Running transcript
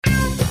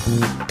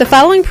The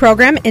following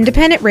program,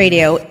 Independent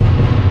Radio.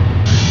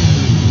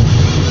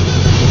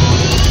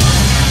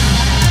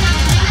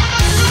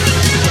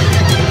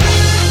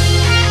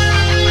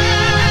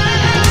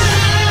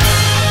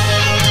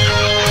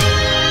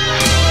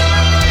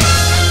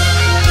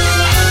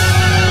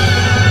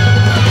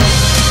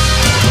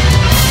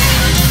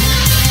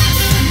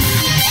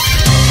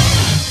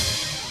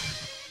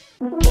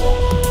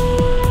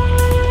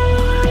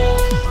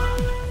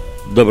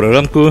 Доброго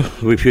ранку,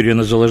 в ефірі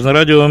Незалежне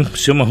Радіо,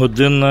 7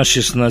 година,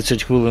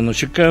 16 хвилин у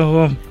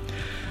Чикаго.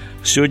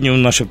 Сьогодні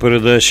наша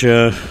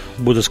передача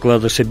буде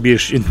складатися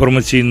більш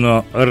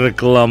інформаційно,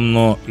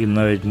 рекламно і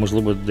навіть,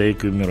 можливо,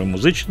 деякою мірою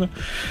музично.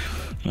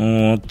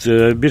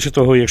 Більше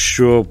того,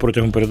 якщо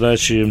протягом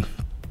передачі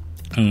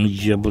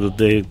я буду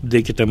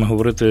деякі теми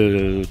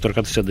говорити,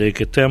 торкатися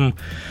деяких тем,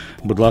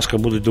 будь ласка,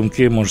 будуть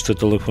думки, можете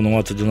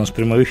телефонувати до нас в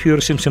прямий ефір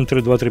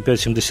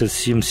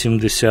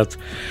 773-235-7770,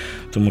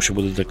 тому що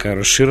буде така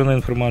розширена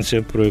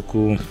інформація, про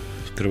яку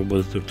треба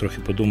буде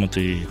трохи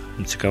подумати, і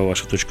цікава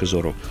ваша точка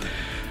зору.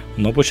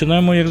 Ну,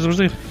 починаємо, як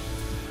завжди.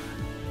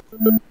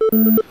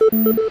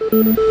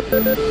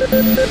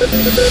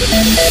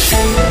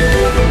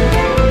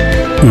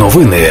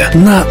 Новини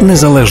на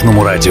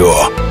Незалежному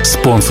радіо.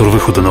 Спонсор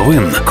виходу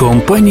новин –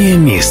 компанія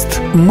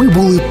 «Міст». Ми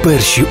були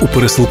перші у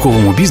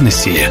пересилковому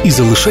бізнесі і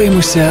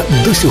залишаємося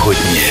до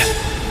сьогодні.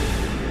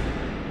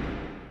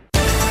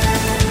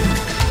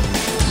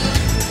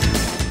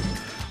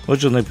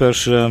 Отже,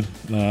 найперше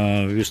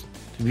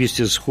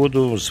вісті з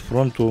Сходу, з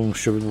фронту,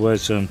 що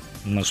відбувається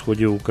на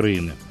сході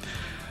України.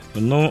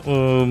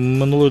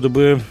 Минулої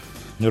доби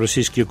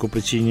російські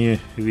окупаційні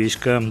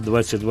війська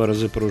 22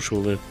 рази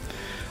порушували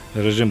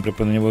режим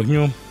припинення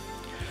вогню.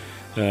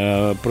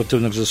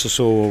 Противник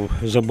застосовував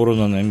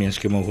заборонене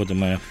Мінськими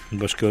угодами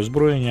важке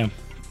озброєння.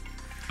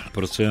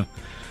 Про це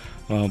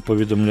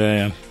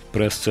повідомляє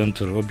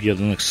прес-центр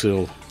Об'єднаних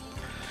сил.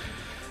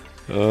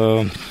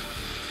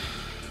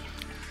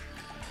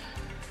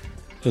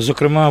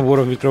 Зокрема,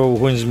 ворог відкривав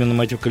вогонь з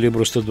мінометів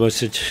калібру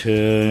 120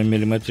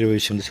 мм і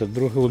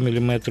 72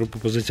 мм по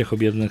позиціях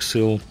Об'єднаних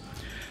сил.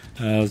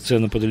 Це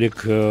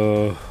неподалік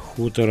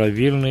хутора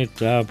Вільний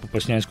та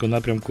Попаснянського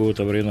напрямку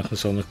та в районах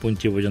населених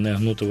пунктів Водяне,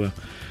 Гнутове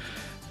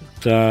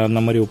та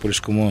на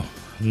Маріупольському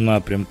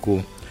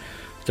напрямку.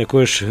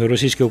 Також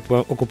російські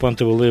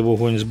окупанти вели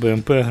вогонь з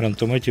БМП,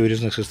 гранатометів,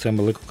 різних систем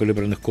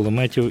великокаліберних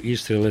кулеметів і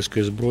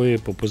стрілецької зброї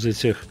по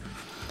позиціях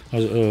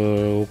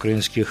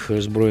українських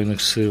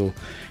збройних сил.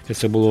 І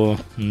це було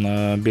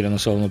біля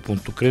населеного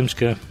пункту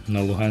Кримське,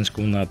 на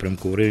Луганському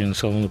напрямку, в районі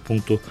населеного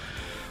пункту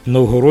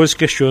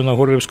Новгородське, що на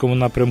Горлівському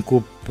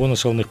напрямку, по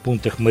населених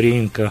пунктах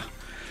Маріїнка,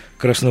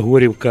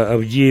 Красногорівка,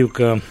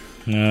 Авдіївка,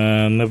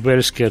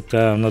 Невельське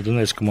та на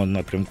Донецькому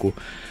напрямку.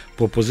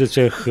 По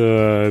позиціях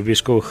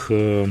військових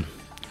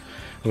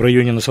в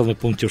районі населених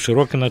пунктів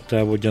Широкине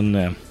та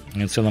Водяне.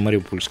 Це на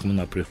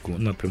Маріупольському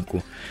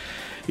напрямку.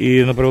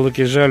 І, на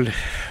превеликий жаль,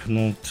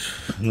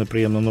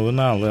 неприємна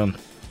новина, але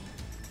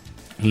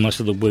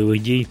внаслідок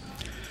бойових дій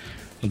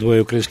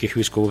 2 українських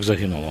військових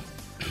загинуло.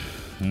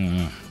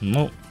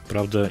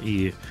 Правда,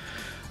 і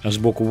з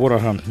боку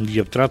ворога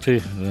є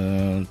втрати.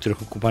 3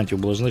 окупантів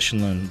було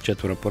знищено,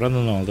 4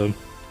 поранено, але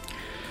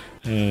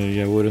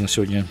я говорю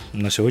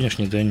на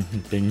сьогоднішній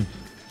день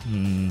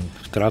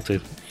втрати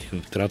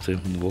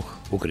 2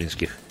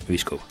 українських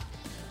військових.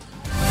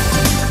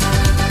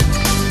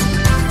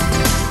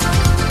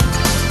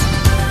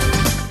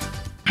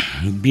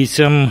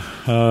 Бійцям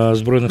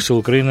Збройних сил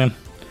України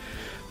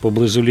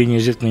поблизу лінії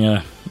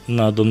зіткнення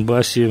на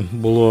Донбасі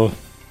було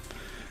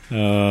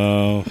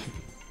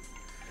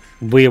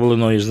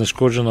виявлено і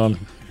знешкоджено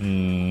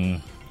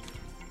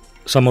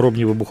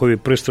саморобні вибухові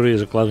пристрої,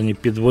 закладені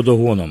під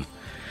водогоном.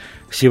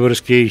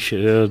 Сіверський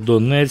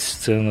Донець,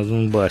 це на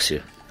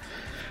Донбасі.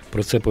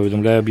 Про це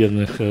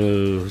повідомляє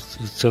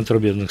Центр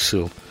Об'єднаних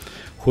сил.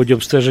 В ході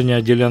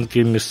обстеження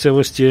ділянки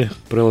місцевості,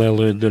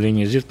 прилеглої до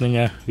лінії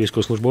зіткнення,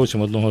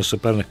 військовослужбовцям одного з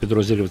саперних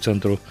підрозділів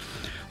Центру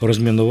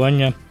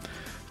розмінування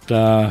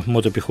та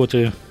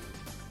мотопіхоти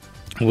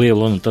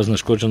виявлено та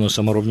знешкоджено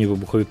саморобні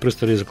вибухові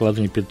пристрої,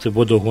 закладені під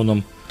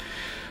водогоном,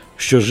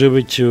 що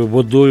живить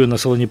водою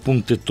населені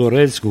пункти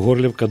Торецьк,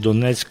 Горлівка,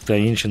 Донецьк та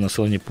інші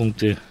населені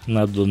пункти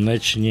на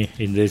Донеччині.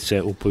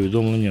 Йдеться у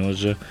повідомленні,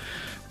 отже,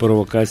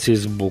 провокації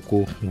з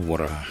боку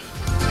ворога.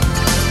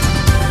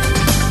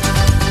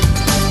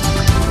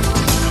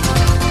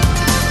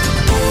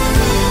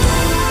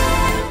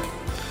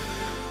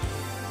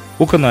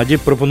 У Канаді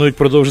пропонують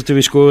продовжити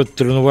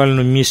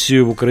військово-тренувальну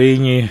місію в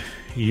Україні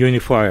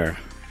Unifier.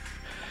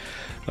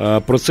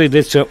 Про це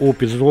йдеться у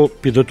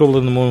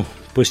підготовленому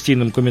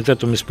постійним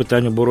комітетом із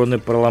питань оборони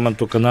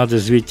парламенту Канади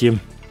звіті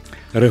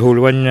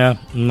реагування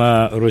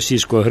на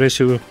російську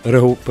агресію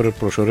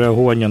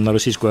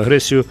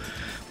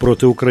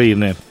проти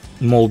України,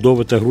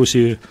 Молдови та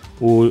Грузії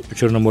у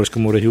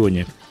Чорноморському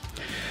регіоні.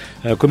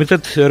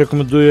 Комітет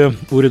рекомендує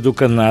уряду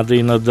Канади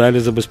і надалі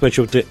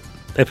забезпечувати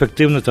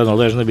ефективне та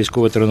належне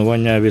військове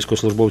тренування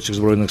військовослужбовців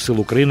Збройних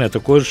сил України, а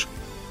також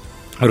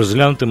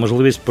розглянути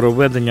можливість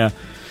проведення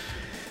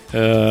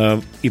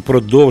і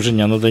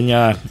продовження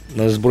надання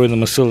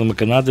Збройними силами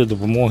Канади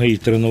допомоги і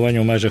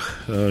тренування в межах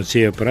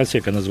цієї операції,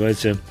 яка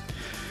називається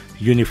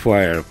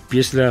Unifier,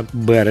 після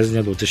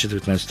березня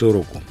 2019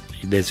 року.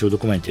 Йдеться у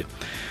документі.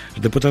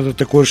 Депутати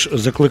також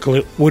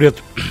закликали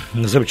уряд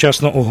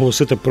завчасно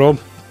оголосити про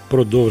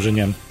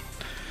продовження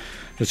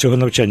цього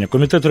навчання.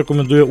 Комітет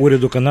рекомендує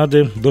уряду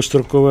Канади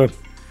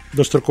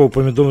достроково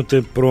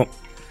повідомити про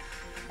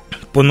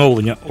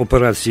поновлення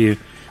операції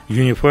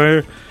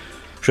Unifier,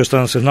 що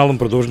стане сигналом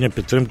продовження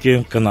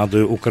підтримки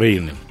Канадою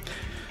України.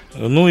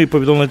 Ну і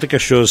повідомлення таке,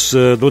 що з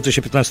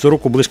 2015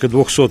 року близько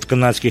 200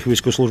 канадських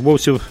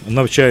військовослужбовців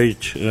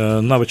навчають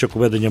навичок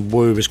ведення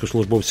бою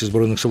військовослужбовців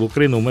Збройних сил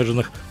України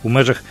у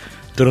межах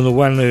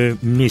тренувальної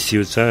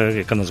місії, ця,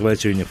 яка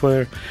називається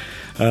Unifier.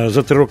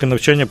 За 3 роки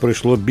навчання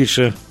пройшло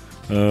більше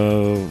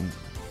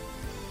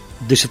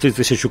 10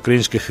 тисяч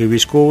українських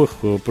військових,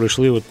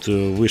 пройшли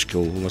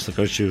вишкіл, власне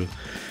кажучи,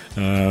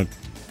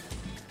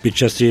 під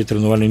час цієї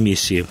тренувальної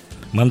місії.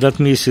 Мандат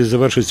місії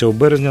завершується у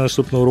березні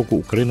наступного року.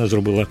 Україна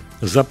зробила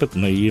запит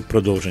на її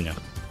продовження.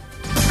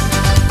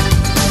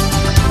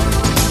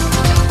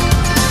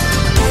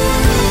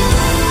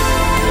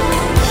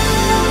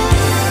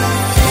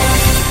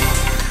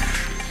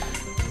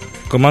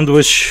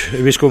 Командувач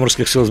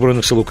військово-морських сил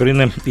Збройних сил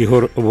України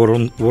Ігор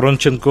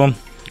Воронченко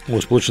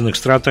у Сполучених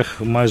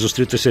Штатах має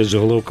зустрітися з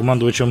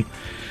головнокомандувачем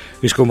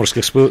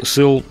військово-морських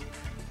сил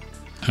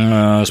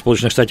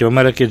Сполучених Штатів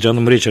Америки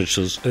Джоном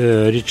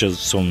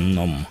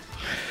Річардсоном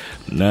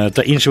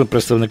та іншими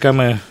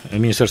представниками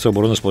Міністерства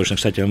оборони Сполучених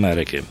Штатів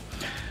Америки.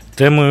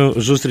 Темою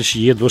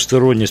зустрічі є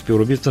двостороннє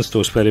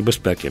співробітництво у сфері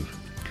безпеки.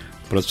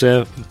 Про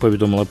це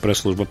повідомила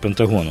прес-служба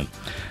Пентагону.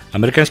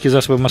 Американські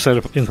засоби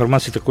масової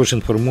інформації також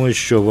інформують,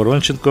 що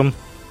Воронченко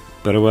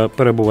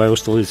перебуває у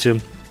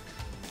столиці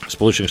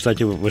Сполучених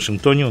Штатів в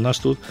Вашингтоні, у нас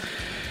тут.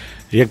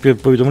 Як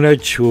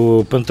повідомляють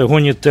у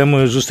Пентагоні,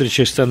 темою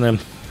зустрічі стане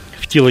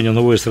втілення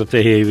нової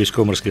стратегії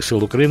військово-морських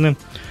сил України.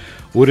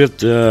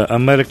 Уряд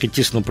Америки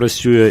тісно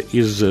працює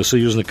із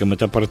союзниками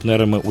та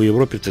партнерами у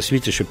Європі та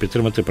світі, щоб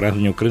підтримати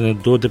прагнення України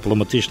до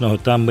дипломатичного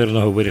та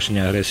мирного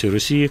вирішення агресії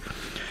Росії,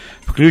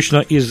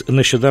 включно із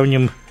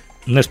нещодавнім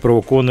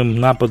неспровокованим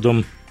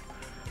нападом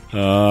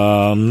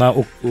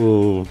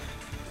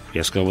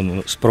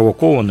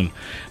спровокованим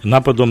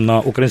нападом на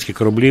українські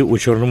кораблі у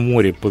Чорному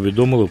морі,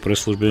 повідомили в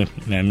прес-службі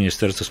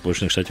Міністерства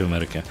Сполучених Штатів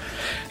Америки.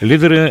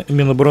 Лідери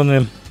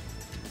Міноборони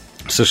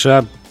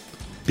США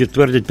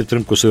підтвердять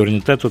підтримку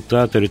суверенітету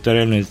та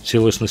територіальної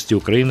цілісності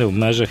України в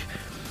межах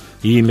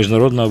її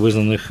міжнародно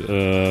визнаних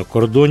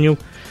кордонів,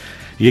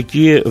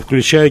 які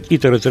включають і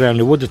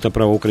територіальні води та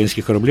право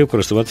українських кораблів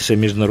користуватися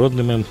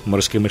міжнародними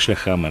морськими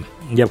шляхами.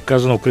 Як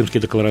вказано в Кримській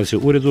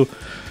декларації уряду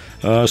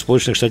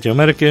Сполучених Штатів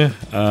Америки,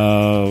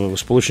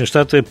 Сполучені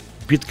Штати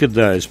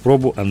підкидають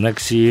спробу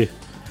анексії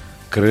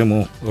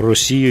Криму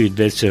Росією,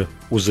 йдеться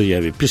у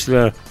заяві.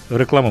 Після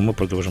реклами ми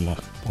продовжимо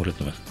огляд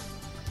новин.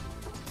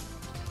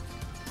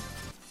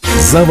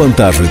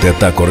 Завантажуйте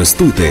та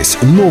користуйтесь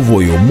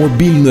новою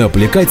мобільною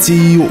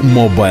аплікацією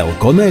Mobile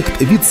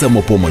Connect від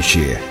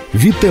 «Самопомочі».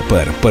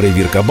 Відтепер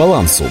перевірка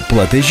балансу,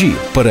 платежі,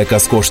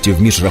 переказ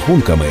коштів між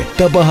рахунками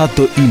та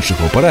багато інших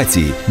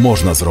операцій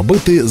можна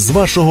зробити з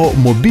вашого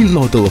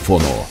мобільного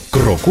телефону.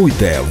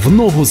 Крокуйте в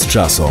ногу з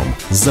часом.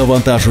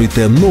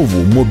 Завантажуйте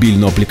нову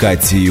мобільну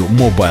аплікацію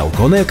Mobile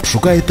Connect,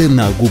 шукайте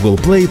на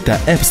Google Play та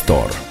App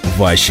Store.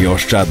 Ваші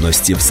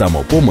ощадності в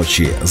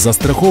 «Самопомочі»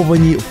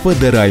 застраховані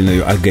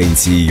Федеральною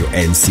агенцією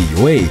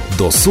NCUA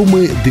до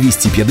суми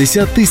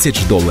 $250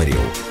 тисяч.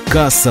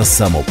 Каса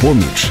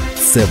 «Самопоміч» –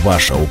 це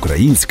ваша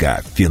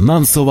українська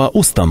фінансова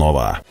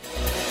установа.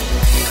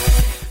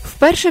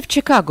 Вперше в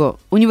Чикаго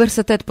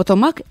університет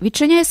Потомак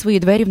відчиняє свої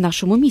двері в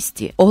нашому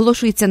місті.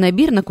 Оголошується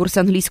набір на курси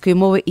англійської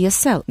мови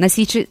ESL на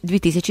січень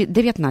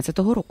 2019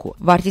 року.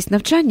 Вартість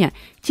навчання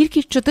 – тільки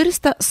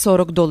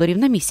 $440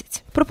 на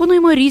місяць.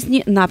 Пропонуємо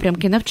різні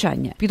напрямки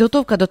навчання.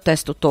 Підготовка до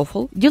тесту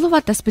TOEFL, ділова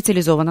та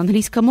спеціалізована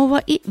англійська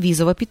мова і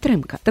візова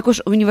підтримка.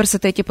 Також в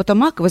університеті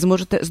Потомак ви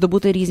зможете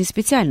здобути різні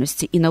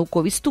спеціальності і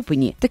наукові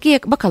ступені, такі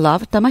як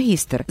бакалавр та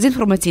магістр з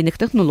інформаційних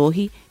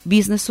технологій,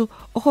 бізнесу,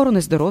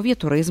 охорони здоров'я,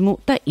 туризму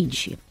та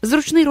інші.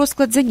 Зручний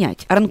розклад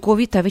занять,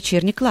 ранкові та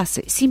вечірні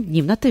класи, 7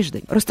 днів на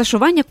тиждень.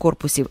 Розташування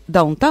корпусів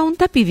даунтаун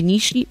та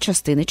північні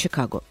частини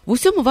Чикаго. В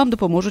усьому вам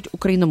допоможуть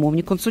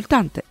україномовні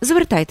консультанти.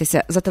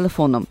 Звертайтеся за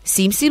телефоном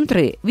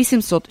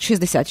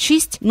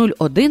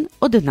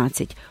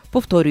 773-866-0111.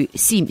 Повторюю,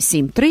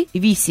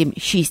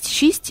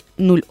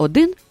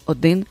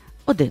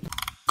 773-866-0111.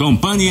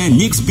 Компанія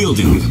Nix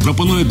Building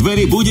пропонує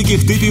двері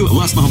будь-яких типів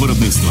власного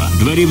виробництва.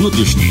 Двері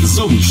внутрішні,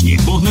 зовнішні,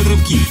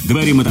 вогнетривкі,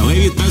 двері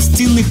металеві та з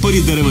цінних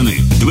порід деревини.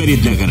 Двері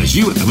для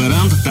гаражів,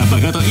 веранд та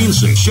багато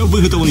інших, що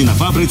виготовлені на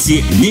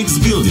фабриці Nix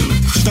Building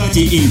в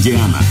штаті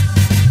Індіана.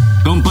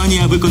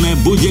 Компанія виконає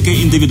будь-яке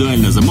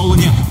індивідуальне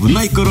замовлення в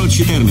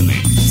найкоротші терміни.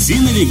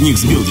 Ціновік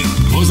Нікс Білдинг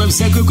поза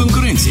всякою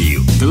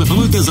конкуренцією.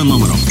 Телефонуйте за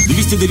номером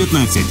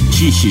 219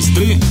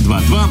 663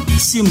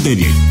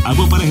 2279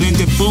 або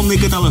перегляньте повний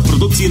каталог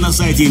продукції на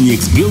сайті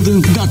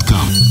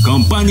nixbuilding.com.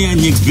 Компанія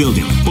Нікс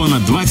Білдинг.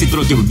 Понад 20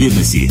 років в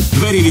бізнесі.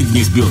 Двері від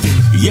Нікс Білдинг.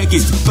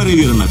 Якість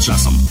перевірена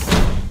часом.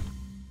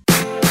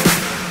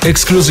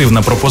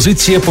 Ексклюзивна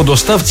пропозиція по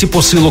доставці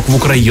посилок в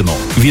Україну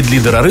від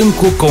лідера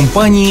ринку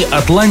компанії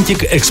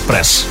Atlantic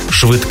Express.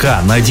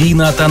 Швидка,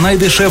 надійна та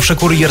найдешевша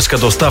кур'єрська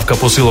доставка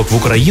посилок в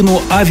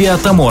Україну авіа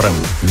та морем.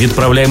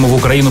 Відправляємо в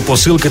Україну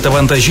посилки та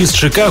вантажі з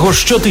Чикаго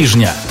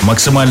щотижня.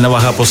 Максимальна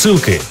вага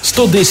посилки –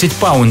 110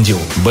 паундів.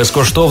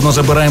 Безкоштовно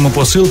забираємо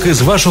посилки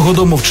з вашого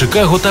дому в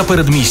Чикаго та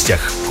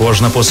передмістях.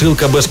 Кожна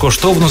посилка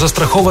безкоштовно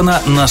застрахована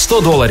на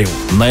 $100.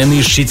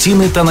 Найнижчі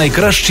ціни та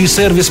найкращий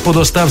сервіс по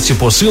доставці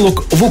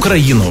посилок в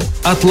Україну.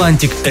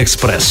 Atlantic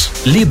Express.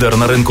 Лідер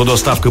на ринку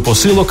доставки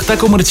посилок та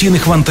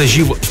комерційних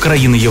вантажів в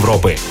країни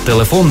Європи.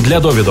 Телефон для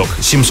довідок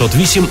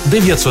 708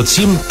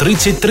 907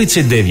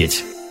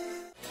 3039.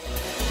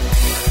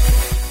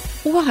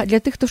 Увага для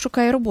тих, хто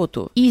шукає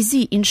роботу.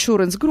 Easy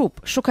Insurance Group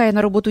шукає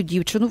на роботу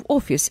дівчину в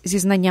офіс зі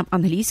знанням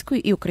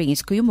англійської і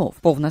української мов.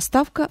 Повна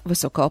ставка,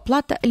 висока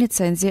оплата,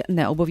 ліцензія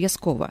не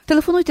обов'язкова.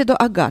 Телефонуйте до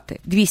Агати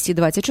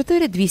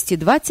 224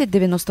 220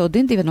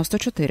 91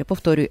 94.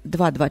 Повторюю,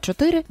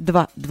 224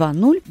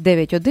 220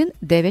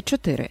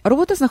 9194.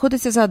 Робота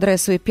знаходиться за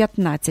адресою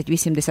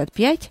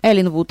 1585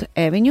 Еллінвуд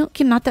Евеню,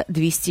 кімната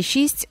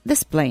 206,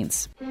 Des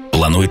Plains.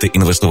 Плануєте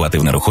інвестувати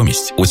в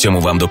нерухомість? У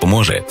цьому вам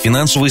допоможе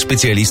фінансовий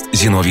спеціаліст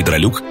Зіновій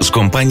Дралюк з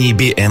компанії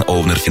BN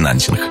Owner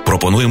Financing.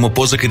 Пропонуємо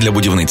позики для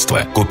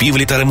будівництва,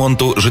 купівлі та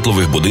ремонту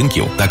житлових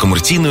будинків та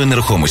комерційної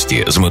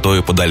нерухомості з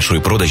метою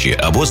подальшої продажі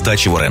або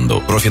здачі в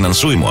оренду.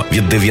 Профінансуємо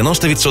від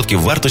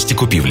 90% вартості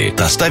купівлі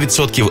та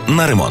 100%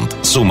 на ремонт.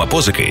 Сума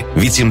позики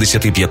від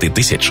 75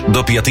 тисяч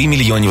до $5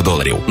 мільйонів.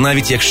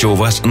 Навіть якщо у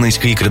вас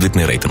низький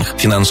кредитний рейтинг.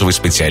 Фінансовий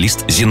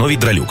спеціаліст Зіновій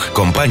Дралюк.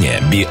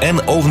 Компанія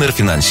BN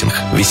Owner Financing.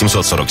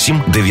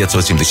 847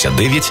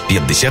 979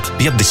 50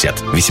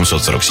 50.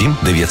 847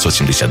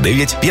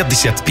 979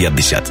 50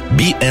 50.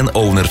 BN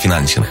Owner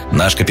Financing.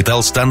 Наш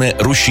капітал стане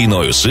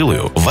рушійною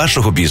силою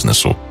вашого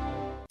бізнесу.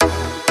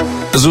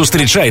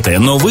 Зустрічайте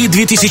новий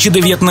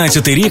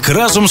 2019 рік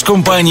разом з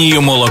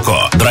компанією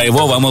 «Молоко».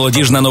 Драйвова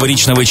молодіжна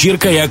новорічна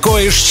вечірка,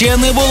 якої ще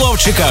не було в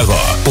Чикаго.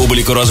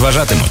 Публіку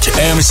розважатимуть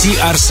МС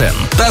Арсен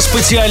та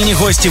спеціальні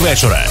гості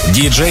вечора –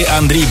 діджей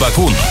Андрій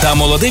Бакун та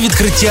молоде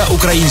відкриття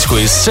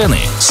української сцени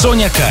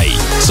Соня Кай.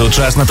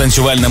 Сучасна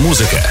танцювальна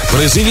музика,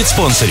 призи від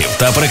спонсорів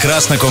та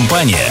прекрасна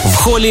компанія в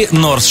холі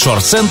North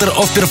Shore Center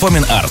of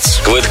Performing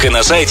Arts. Квитки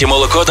на сайті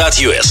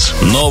moloko.us.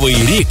 Новий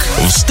рік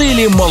в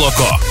стилі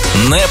 «Молоко».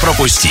 Не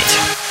пропустіть.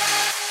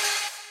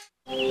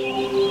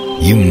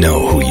 You know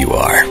who you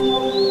are.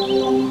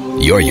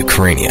 You're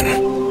Ukrainian.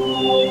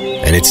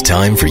 And it's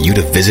time for you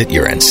to visit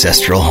your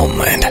ancestral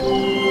homeland.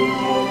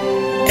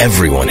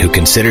 Everyone who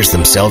considers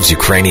themselves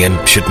Ukrainian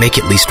should make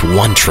at least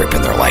one trip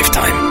in their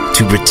lifetime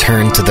to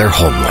return to their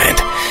homeland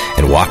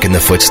and walk in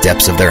the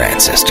footsteps of their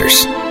ancestors.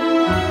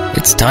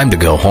 It's time to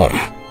go home,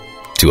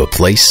 to a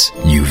place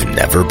you've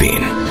never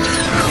been.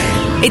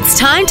 It's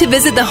time to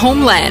visit the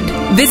homeland.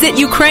 Visit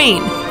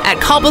Ukraine at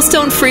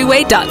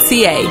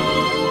cobblestonefreeway.ca.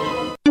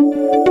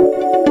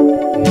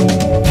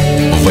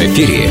 В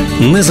ефірі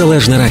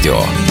Незалежне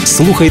Радіо.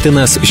 Слухайте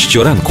нас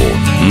щоранку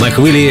на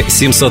хвилі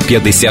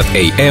 750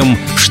 AM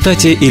в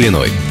штаті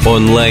Ілліной.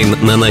 Онлайн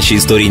на нашій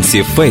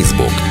сторінці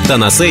Facebook та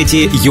на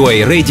сайті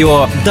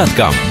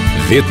uaradio.com.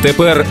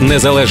 Відтепер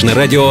Незалежне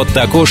Радіо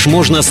також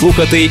можна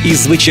слухати із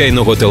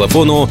звичайного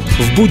телефону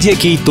в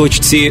будь-якій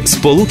точці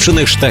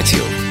Сполучених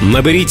Штатів.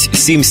 Наберіть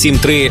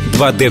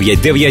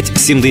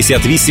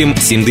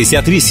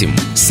 773-299-78-78.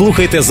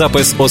 Слухайте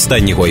запис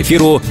останнього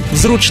ефіру в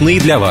зручний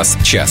для вас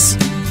час.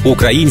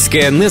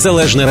 Українське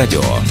Незалежне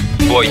Радіо.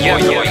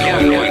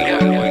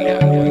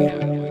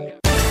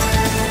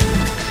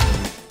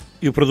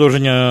 І в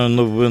продовження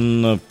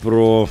новин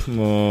про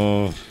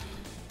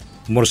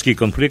морський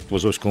конфлікт в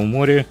Азовському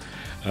морі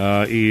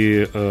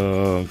і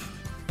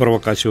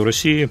провокацію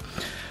Росії.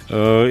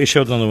 І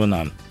ще одна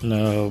новина.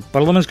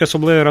 Парламентська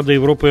асамблея Ради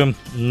Європи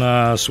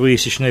на своїй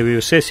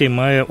січневій сесії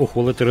має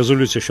ухвалити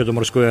резолюцію щодо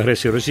морської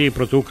агресії Росії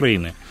проти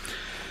України.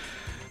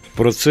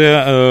 Про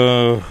це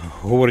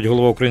говорить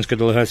голова української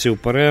делегації в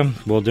ПАРЄ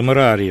Володимир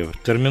Ар'єв.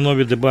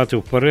 Термінові дебати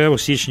в ПАРЄ у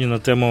січні на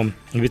тему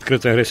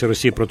відкрита агресія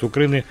Росії проти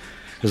України,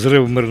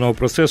 зрив мирного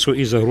процесу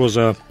і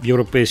загроза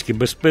європейській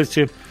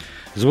безпеці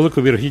з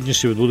великою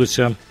вірогідністю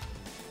відбудуться,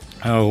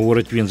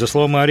 говорить він. За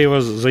словами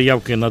Ар'єва,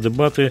 заявки на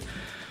дебати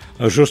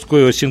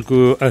жорсткою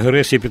оцінкою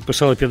агресії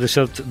підписали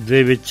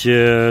 59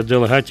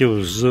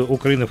 делегатів з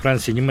України,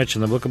 Франції,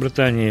 Німеччини,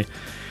 Великобританії,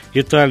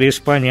 Італії,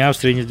 Іспанії,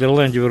 Австрії,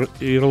 Нідерландів,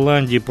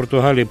 Ірландії,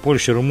 Португалії,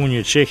 Польщі,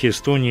 Румунії, Чехії,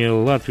 Естонії,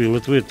 Латвії,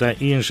 Литви та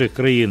інших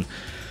країн.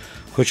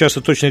 Хоча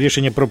остаточне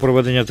рішення про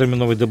проведення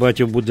термінових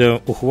дебатів буде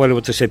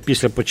ухвалюватися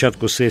після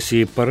початку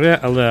сесії ПАРЄ,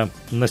 але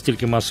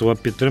настільки масова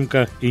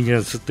підтримка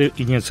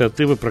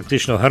ініціативи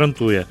практично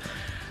гарантує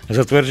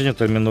затвердження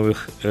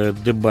термінових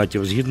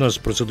дебатів. Згідно з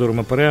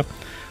процедурами ПАРЄ,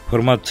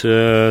 формат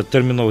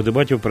термінових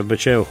дебатів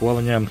передбачає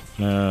ухвалення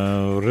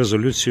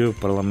резолюції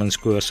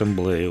парламентської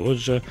асамблеї.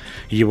 Отже,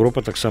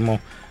 Європа так само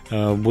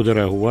буде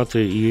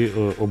реагувати і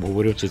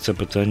обговорювати це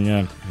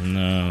питання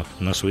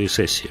на своїй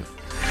сесії.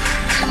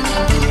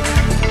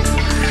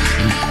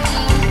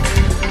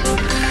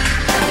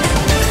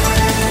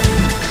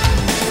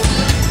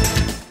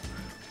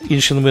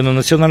 Інші новини.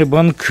 Національний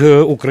банк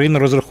України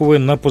розраховує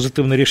на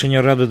позитивне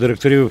рішення Ради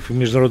директорів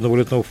Міжнародного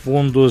валютного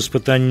фонду з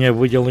питання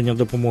виділення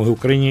допомоги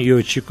Україні і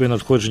очікує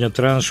надходження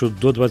траншу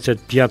до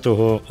 25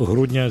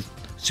 грудня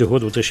цього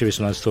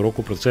 2018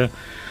 року. Про це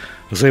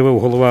заявив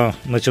голова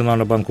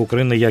Національного банку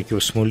України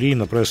Яків Смолій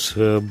на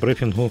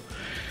прес-брифінгу.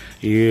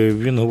 І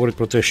він говорить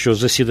про те, що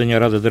засідання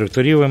Ради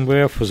директорів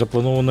МВФ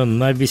заплановане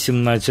на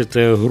 18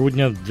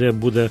 грудня, де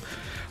буде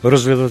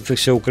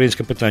розглядатися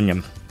українське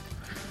питання.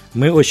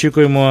 Ми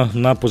очікуємо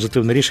на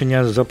позитивне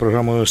рішення за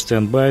програмою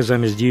 «Стендбай»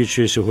 замість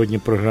діючої сьогодні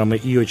програми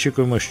і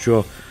очікуємо,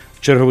 що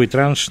черговий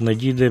транш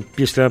надійде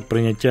після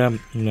прийняття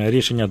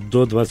рішення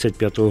до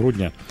 25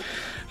 грудня,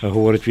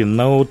 говорить він.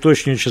 На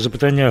уточнююче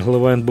запитання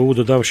глава НБУ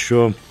додав,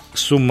 що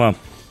сума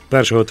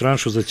першого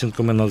траншу за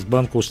оцінками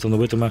Нацбанку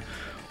становитиме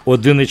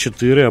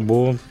 1,4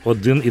 або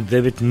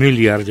 1,9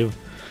 мільярдів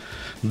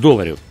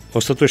доларів.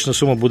 Остаточна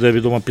сума буде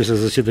відома після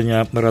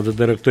засідання Ради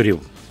директорів.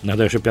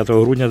 Нагадаю, що 5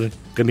 грудня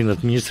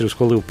Кабінет міністрів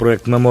схвалив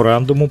проект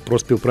меморандуму про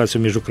співпрацю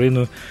між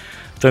Україною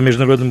та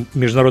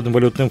Міжнародним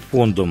валютним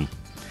фондом.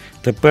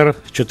 Тепер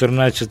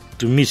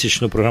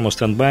 14-місячну програму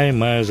 «Стендбай»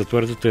 має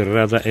затвердити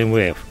Рада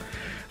МВФ.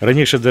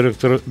 Раніше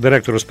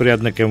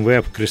директор-розпорядник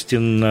МВФ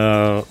Крістін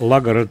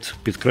Лагард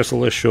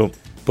підкреслила, що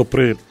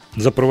попри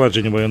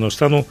запровадження воєнного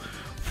стану,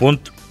 фонд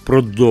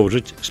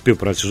продовжить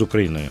співпрацю з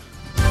Україною.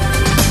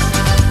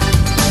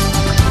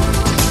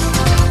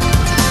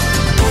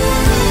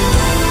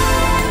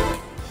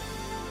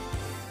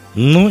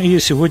 Ну і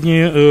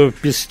сьогодні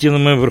під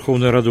стінами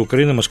Верховної Ради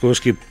України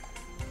Московський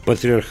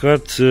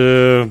патріархат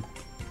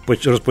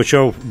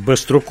розпочав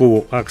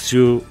безстрокову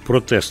акцію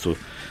протесту.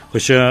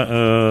 Хоча,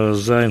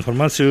 за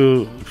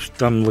інформацією,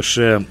 там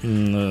лише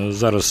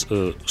зараз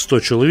 100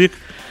 чоловік,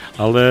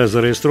 але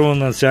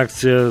зареєстрована ця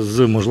акція з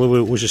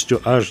можливою участю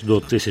аж до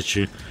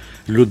 1000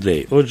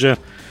 людей. Отже,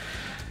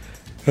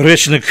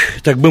 речник,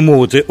 так би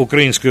мовити,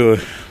 Української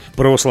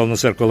православної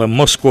церкви, але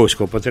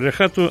Московського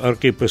патріархату,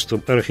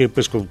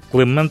 архієпископ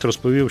Климент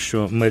розповів,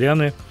 що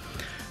миряни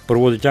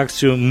проводять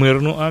акцію,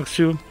 мирну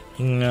акцію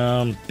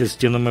під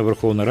стінами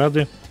Верховної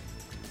Ради.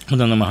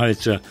 Вони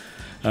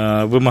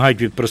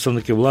вимагають від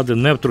представників влади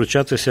не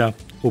втручатися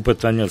у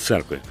питання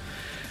церкви.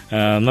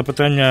 На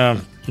питання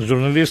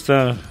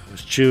журналіста,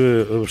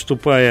 чи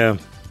вступає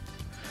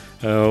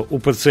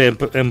УПЦ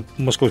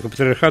Московського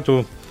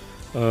патріархату,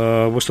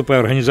 виступає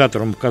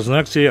організатором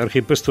вказаної акції,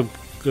 архієпископ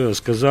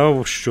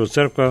сказав, що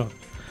церква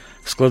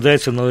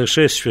складається не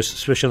лише з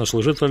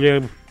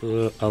священнослужителів,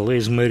 але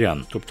й з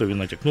мирян. Тобто він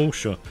натякнув,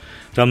 що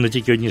там не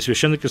тільки одні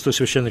священники, 100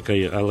 священника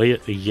є, але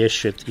є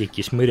ще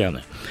якісь миряни.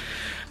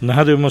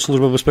 Нагадуємо,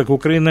 Служба безпеки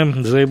України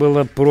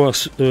заявила,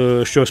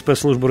 що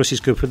спецслужби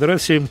Російської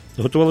Федерації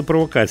готували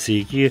провокації,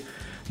 які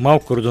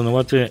мав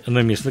координувати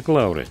намісник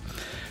Лаври.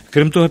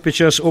 Крім того, під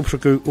час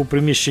обшуків у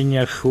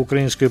приміщеннях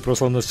Української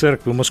православної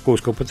церкви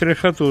Московського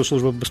патріархату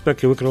Служба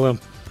безпеки викрила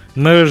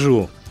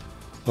мережу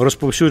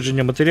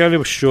розповсюдження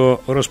матеріалів, що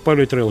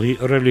розпалюють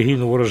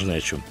релігійну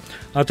ворожнечу.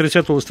 А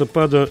 30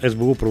 листопада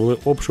СБУ провели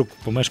обшук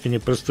в помешканні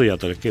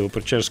предстоятеля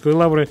Києво-Печерської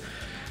лаври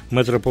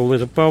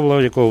митрополита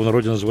Павла, якого в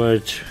народі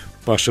називають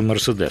Пашем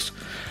Мерседес.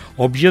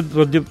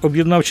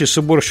 Об'єднавчий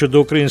собор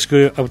щодо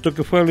української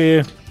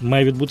автокефалії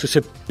має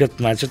відбутися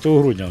 15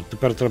 грудня.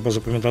 Тепер треба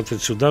запам'ятати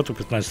цю дату,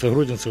 15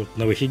 грудня, це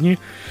на вихідні.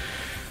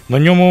 На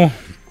ньому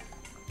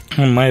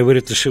має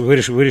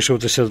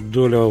вирішуватися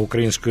доля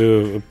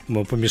Української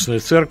помісної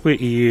церкви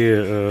і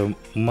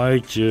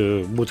мають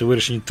бути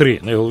вирішені 3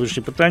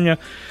 найголовніші питання.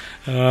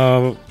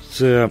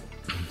 Це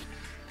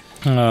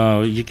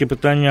які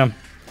питання?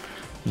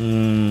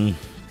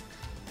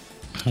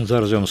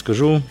 Зараз я вам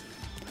скажу.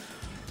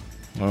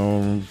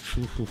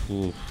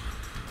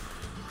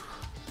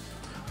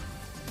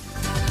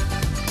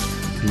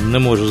 Не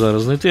можу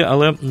зараз знайти,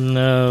 але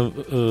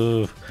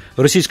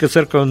Російська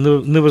церква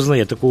не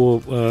визнає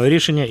такого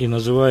рішення і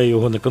називає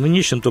його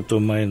неканонічним, тобто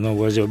має на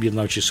увазі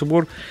об'єднавчий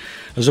собор.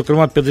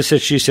 Зокрема,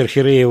 56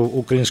 архієреїв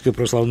Української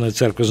православної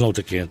церкви,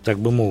 знов-таки, так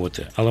би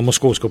мовити, але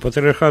Московського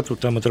патріархату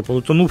та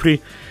митрополит Онуфрій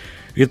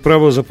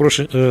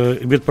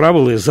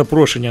відправили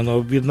запрошення на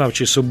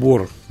об'єднавчий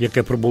собор,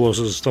 яке прибуло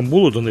з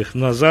Стамбулу, до них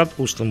назад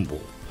у Стамбул.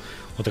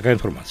 Отака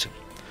інформація.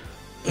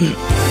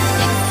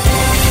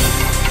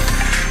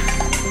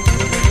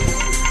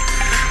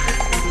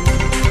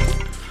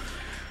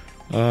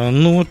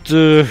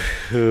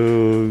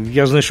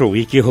 Я знайшов,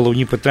 які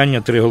головні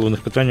питання, 3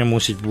 головних питання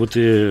мусять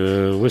бути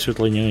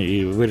висвітлені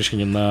і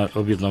вирішені на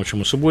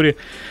об'єднавчому соборі.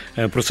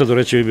 Про це, до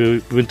речі,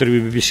 в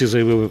інтерв'ю BBC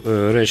заявив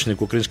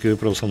речник Української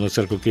православної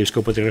церкви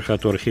Київського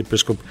патріархату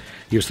архієпископ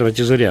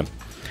Євстратій Заря.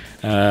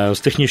 З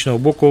технічного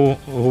боку,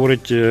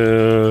 говорить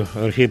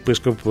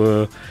архієпископ,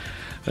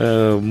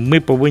 ми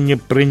повинні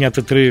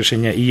прийняти 3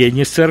 рішення: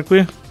 єдність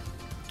церкви,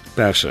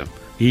 перше,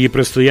 її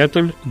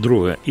предстоятель,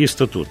 друге, і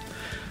статут.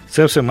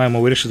 Це все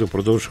маємо вирішити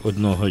впродовж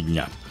одного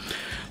дня.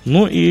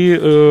 Ну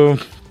і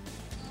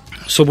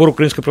Собор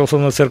Української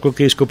православної церкви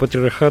Київського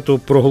патріархату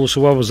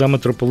проголосував за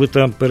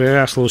митрополита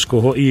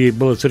Переяславського і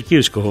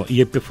Белоцерківського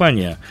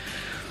Єпіфанія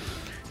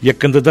як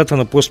кандидата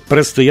на пост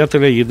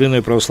предстоятеля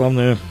Єдиної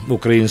православної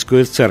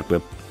української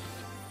церкви.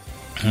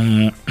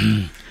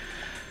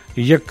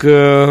 Як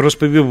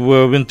розповів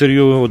в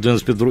інтерв'ю один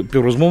з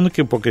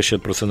співрозмовників, поки ще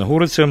про це не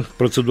говориться,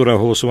 процедура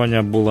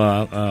голосування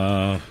була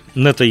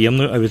не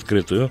таємною, а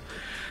відкритою.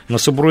 На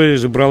соборі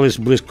зібрались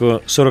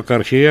близько 40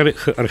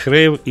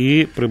 архієреїв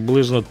і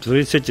приблизно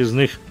 30 із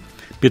них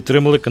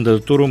підтримали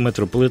кандидатуру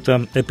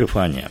митрополита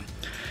Епіфанія.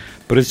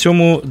 При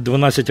цьому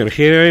 12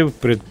 архієреїв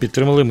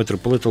підтримали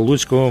митрополита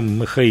Луцького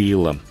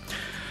Михаїла.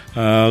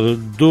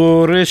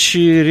 До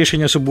речі,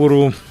 рішення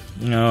собору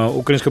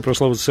Української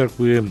православної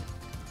церкви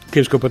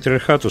Київського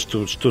патріархату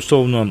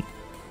стосовно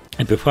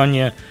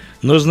Епіфанія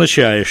не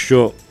означає,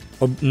 що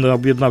на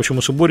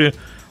об'єднавчому соборі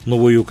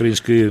Нової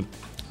Української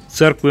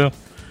церкви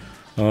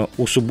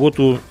у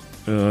суботу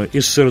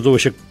із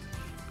середовища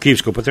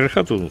Київського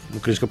патріархату,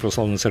 Українська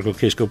православна церква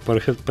Київського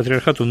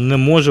патріархату, не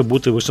може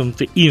бути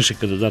висунутий інший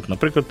кандидат,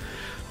 наприклад,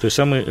 той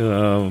самий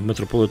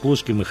митрополит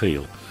Луцький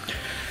Михаїл.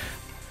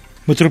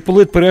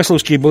 Митрополит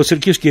Переяславський і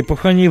Белоцерківський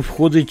Епіфаній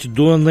входить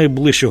до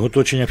найближчого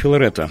оточення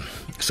Філарета.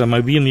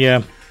 Саме він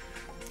є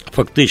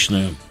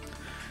фактичною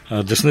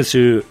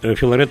десницею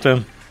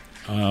Філарета,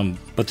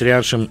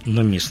 патріаршим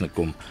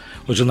намісником.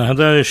 Отже,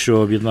 нагадаю, що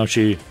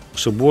об'єднавчий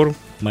собор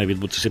має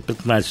відбутися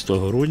 15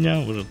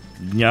 грудня, вже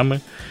днями,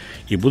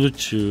 і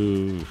будуть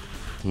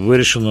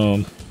вирішено,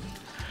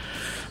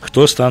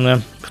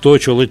 хто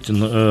очолить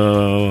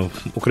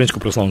Українську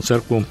православну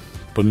церкву,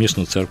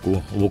 помісну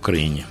церкву в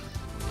Україні.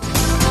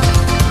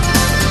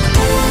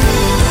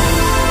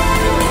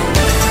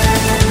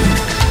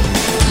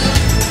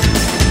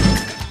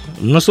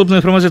 Наступна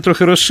інформація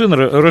трохи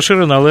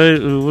розширена, але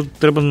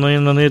треба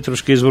на неї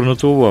трошки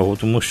звернути увагу,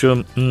 тому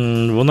що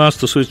вона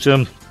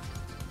стосується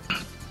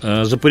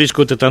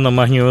Запорізького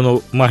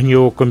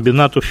титано-магнієвого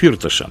комбінату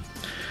Фірташа.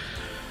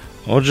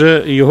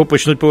 Отже, його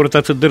почнуть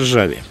повертати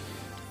державі.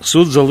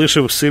 Суд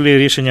залишив в силі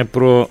рішення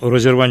про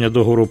розірвання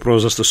договору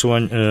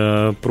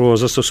про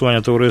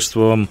застосування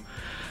товариством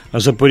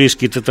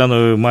Запорізький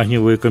титановий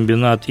магнієвий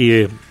комбінат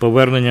і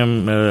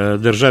поверненням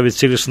державі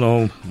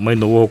цілісного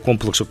майнового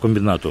комплексу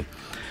комбінату.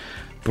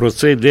 Про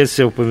це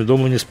йдеться в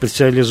повідомленні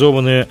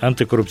спеціалізованої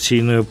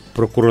антикорупційної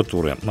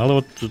прокуратури. Але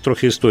от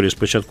трохи історії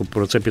спочатку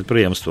про це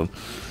підприємство.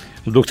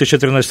 У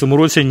 2013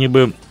 році,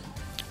 ніби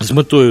з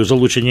метою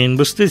залучення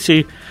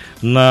інвестицій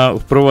на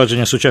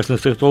впровадження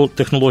сучасних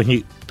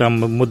технологій та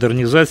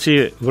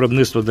модернізації,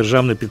 виробництва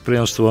державне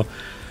підприємство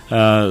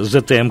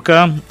ЗТМК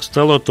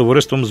стало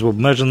товариством з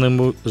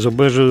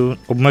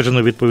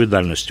обмеженою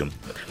відповідальністю.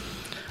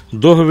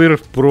 Договір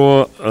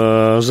про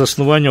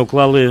заснування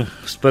уклали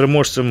з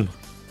переможцем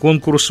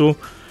конкурсу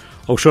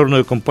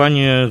офшорною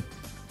компанією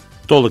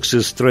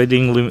Tolexis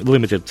Trading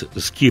Limited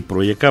з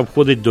Кіпру, яка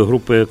входить до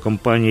групи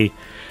компаній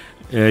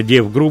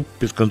DF Group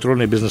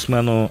підконтрольної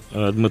бізнесмену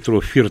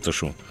Дмитру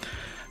Фірташу.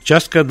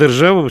 Частка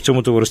держави в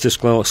цьому товаристві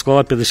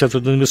склала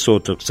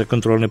 51%, це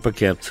контрольний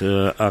пакет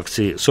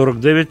акцій,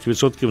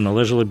 49%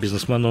 належало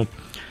бізнесмену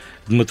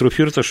Дмитру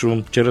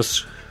Фірташу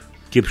через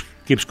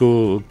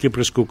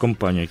кіпрську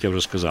компанію, як я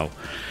вже сказав.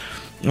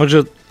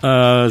 Отже,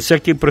 ця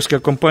кіпрська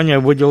компанія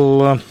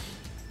виділила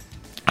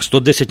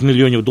 $110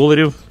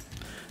 мільйонів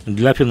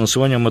для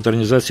фінансування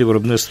модернізації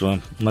виробництва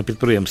на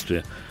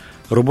підприємстві.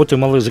 Роботи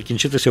мали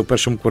закінчитися в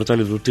першому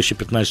кварталі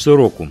 2015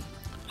 року,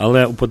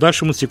 але у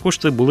подальшому ці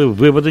кошти були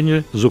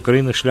виведені з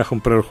України шляхом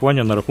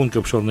перерахування на рахунки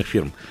офшорних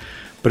фірм.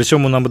 При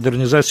цьому на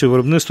модернізацію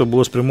виробництва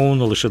було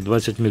спрямовано лише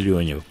 20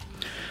 мільйонів.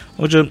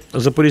 Отже,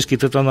 Запорізький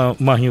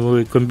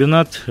титано-магнієвий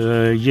комбінат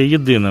є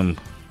єдиним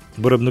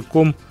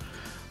виробником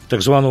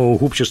так званого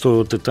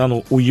губчастого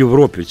титану у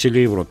Європі, в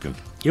цілій Європі.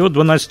 І от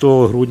 12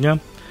 грудня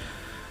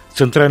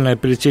Центральний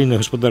апеляційний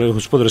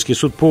господарський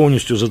суд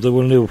повністю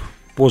задовольнив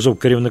позов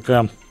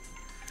керівника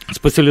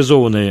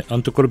спеціалізованої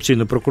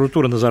антикорупційної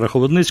прокуратури Назара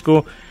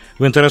Холодницького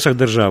в інтересах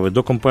держави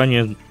до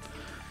компанії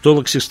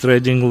Tolexis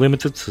Trading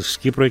Limited з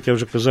Кіпру, як я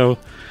вже казав,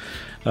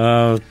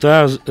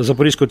 та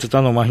Запорізького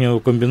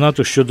титано-магнієвого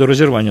комбінату щодо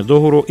розірвання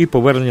договору і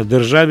повернення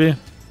державі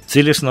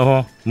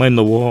цілісного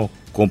майнового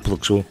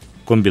комплексу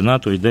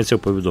комбінату, йдеться в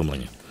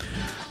повідомленні.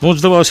 Ну,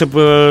 здавалося б,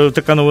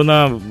 така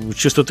новина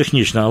чисто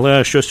технічна,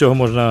 але що з цього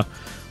можна,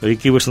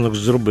 який висновок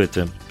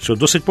зробити? Що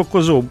досить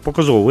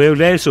показово.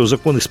 Виявляється, у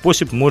законний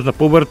спосіб можна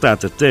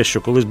повертати те,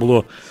 що колись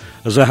було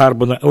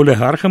загарбане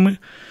олігархами,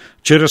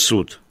 через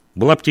суд.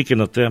 Була б тільки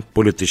на те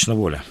політична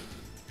воля.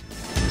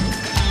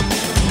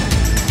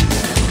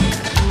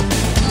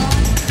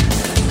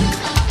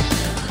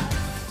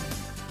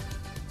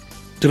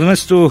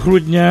 «13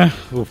 грудня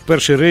в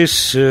перший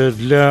рейс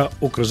для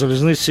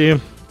Укрзалізниці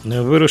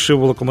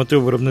вирушив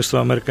локомотив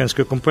виробництва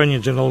американської компанії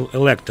General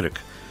Electric.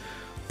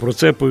 Про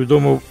це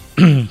повідомив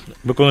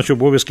виконуючий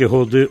обов'язки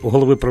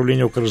голови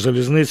правління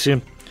Укрзалізниці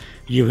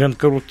Євген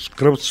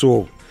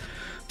Кравцов.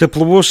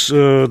 Тепловоз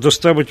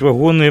доставить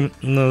вагони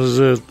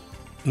з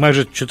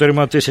майже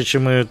 4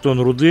 тисячами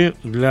тонн руди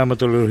для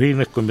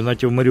металургійних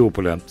комбінатів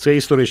Маріуполя. Це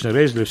історичний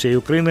рейс для всієї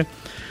України,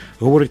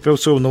 говорить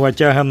Кравцов. Нова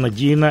тяга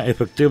надійна,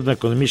 ефективна,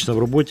 економічна в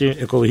роботі,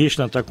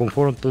 екологічна та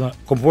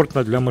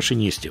комфортна для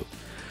машиністів.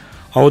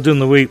 А один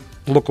новий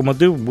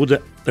локомотив буде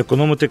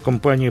економити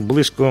компанії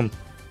близько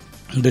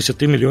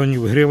 10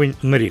 мільйонів гривень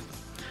на рік.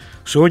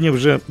 Сьогодні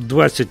вже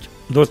 20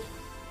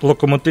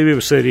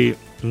 локомотивів серії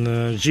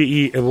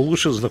GE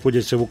Evolution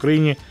знаходяться в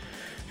Україні,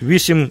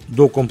 8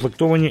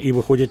 доукомплектовані і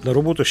виходять на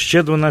роботу,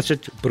 ще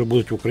 12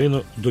 прибудуть в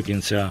Україну до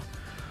кінця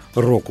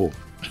року.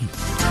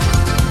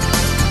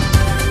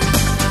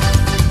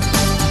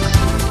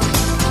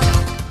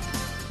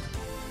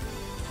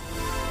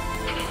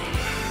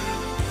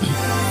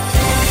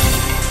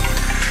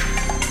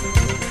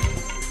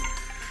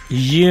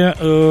 Є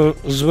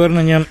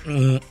звернення,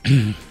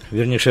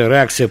 вірніше,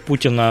 реакція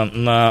Путіна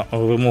на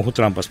вимогу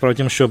Трампа. Справа в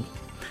тім, що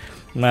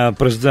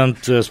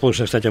президент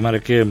Сполучених Штатів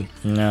Америки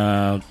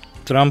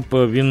Трамп,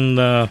 він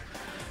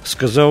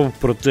сказав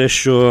про те,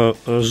 що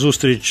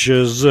зустріч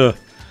з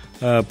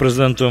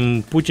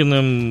президентом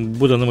Путіним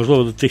буде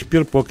неможливо до тих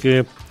пір,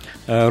 поки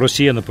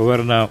Росія не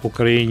поверне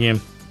Україні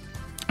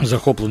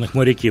захоплених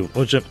моряків.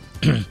 Отже,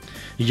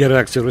 є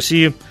реакція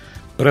Росії.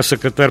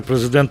 Прес-секретар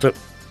президента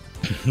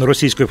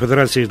Російської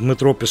Федерації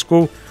Дмитро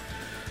Пєсков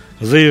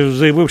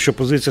заявив, що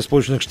позиція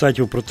Сполучених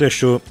Штатів про те,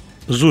 що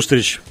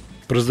зустріч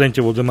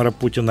президентів Володимира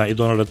Путіна і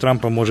Дональда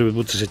Трампа може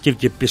відбутися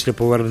тільки після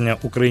повернення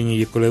Україні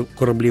її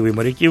кораблів і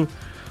моряків,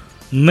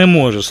 не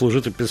може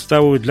служити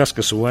підставою для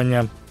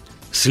скасування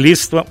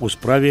слідства у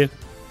справі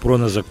про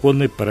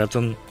незаконний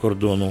перетин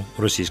кордону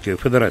Російської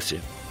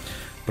Федерації.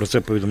 Про це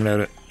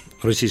повідомляє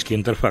російський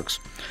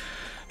Інтерфакс.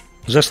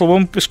 За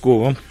словами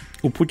Пєскова,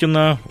 у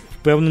Путіна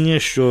впевнені,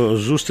 що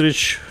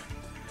зустріч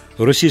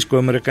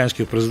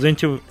російсько-американських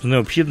президентів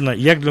необхідна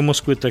як для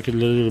Москви, так і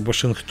для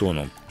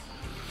Вашингтону.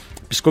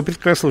 Пєсков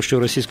підкреслив, що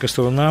російська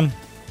сторона,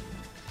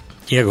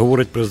 як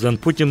говорить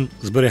президент Путін,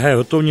 зберігає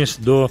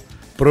готовність до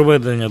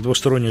проведення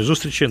двосторонньої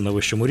зустрічі на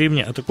вищому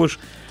рівні, а також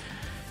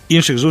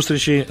інших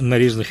зустрічей на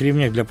різних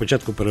рівнях для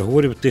початку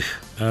переговорів тих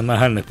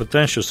нагальних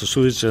питань, що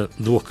стосуються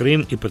двох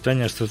країн і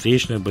питання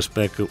стратегічної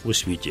безпеки у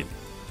світі.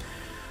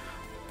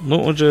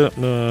 Отже,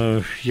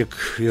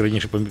 як і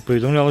раніше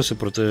повідомлялося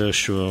про те,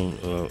 що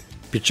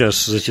під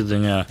час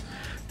засідання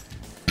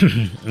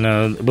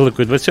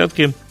Великої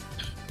Двадцятки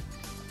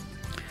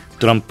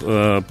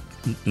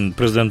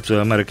президент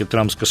Америки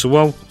Трамп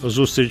скасував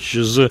зустріч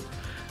з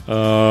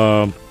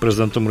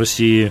президентом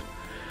Росії,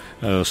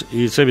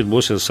 і це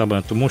відбулося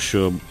саме тому,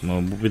 що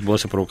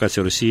відбулася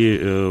провокація Росії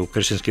в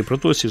Керченській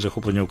протоці,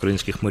 захоплення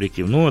українських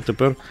моряків. А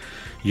тепер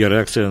є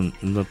реакція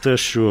на те,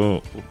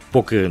 що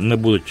поки не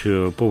будуть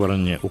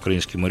повернені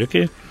українські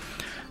моряки,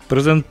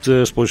 президент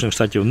Сполучених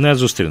Штатів не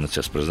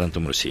зустрінеться з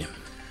президентом Росії.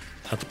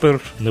 А тепер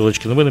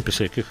невеличкі новини,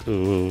 після яких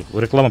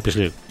реклама,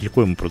 після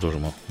якої ми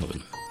продовжимо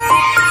новини.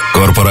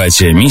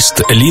 Корпорація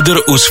 «Міст» – лідер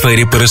у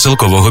сфері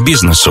пересилкового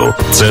бізнесу.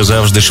 Це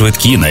завжди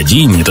швидкі,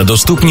 надійні та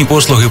доступні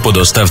послуги по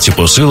доставці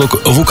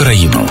посилок в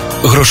Україну.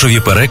 Грошові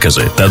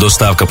перекази та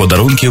доставка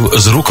подарунків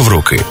з рук в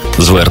руки.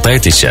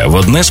 Звертайтеся в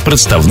одне з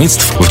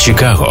представництв в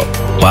Чикаго,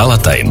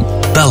 Палатайн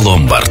та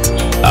Ломбард.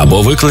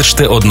 Або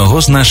викличте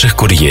одного з наших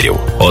кур'єрів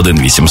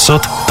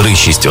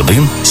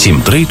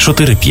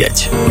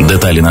 1-800-361-7345.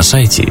 Деталі на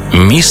сайті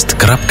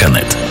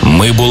mist.net.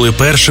 Ми були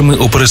першими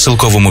у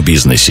пересилковому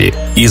бізнесі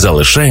і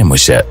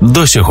залишаємося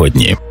до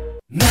сьогодні.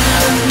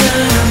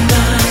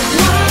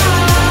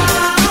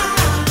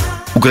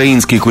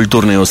 Український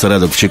культурний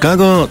осередок в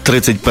Чикаго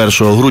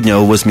 31 грудня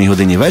о 8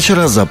 годині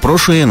вечора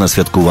запрошує на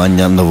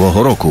святкування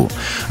Нового року.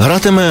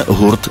 Гратиме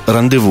гурт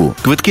 «Рандеву».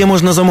 Квитки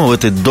можна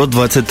замовити до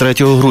 23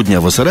 грудня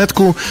в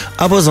осередку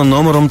або за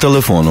номером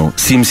телефону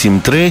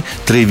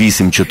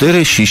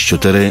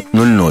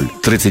 773-384-6400.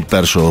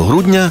 31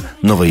 грудня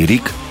 – Новий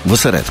рік в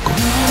осередку.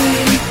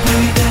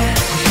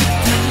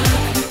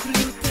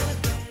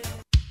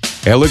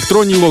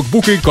 Електронні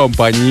логбуки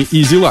компанії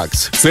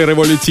EasyLux. Це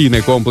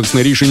революційне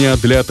комплексне рішення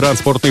для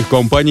транспортних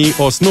компаній,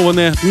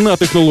 основане на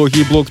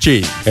технології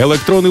блокчейн.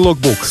 Електронний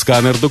логбук,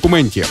 сканер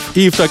документів,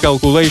 IF та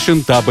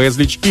Calculation та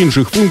безліч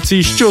інших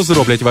функцій, що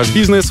зроблять ваш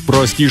бізнес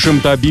простішим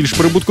та більш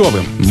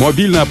прибутковим.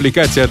 Мобільна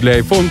аплікація для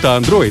iPhone та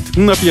Android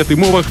на 5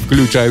 мовах,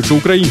 включаючи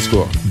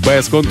українську.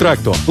 Без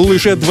контракту.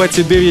 Лише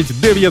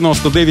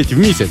 $29.99 в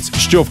місяць,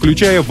 що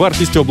включає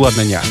вартість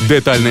обладнання.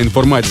 Детальна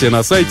інформація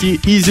на сайті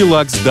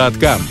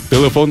easylux.com.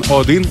 Телефон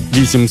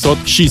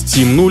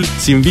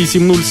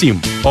 1-800-670-7807.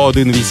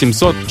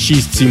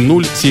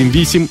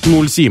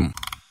 1-800-670-7807.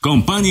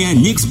 Компанія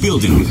Nix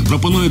Building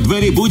пропонує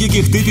двері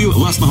будь-яких типів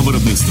власного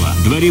виробництва.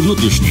 Двері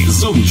внутрішні,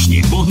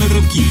 зовнішні,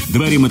 вогнетривкі,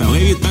 двері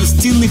металеві та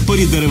з цінних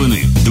порід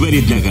деревини.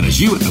 Двері для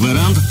гаражів,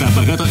 веранд та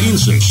багато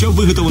інших, що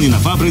виготовлені на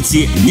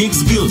фабриці Nix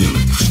Building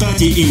в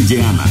штаті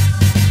Індіана.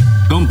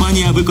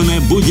 Компанія виконає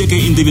будь-яке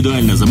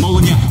індивідуальне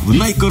замовлення в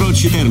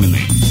найкоротші терміни.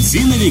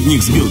 Ціни від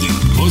Nix Building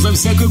поза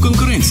всякою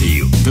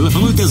конкуренцією.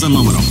 Телефонуйте за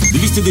номером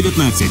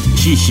 219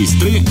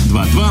 663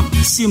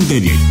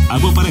 2279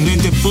 або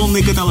перегляньте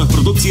повний каталог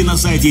продукції на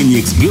сайті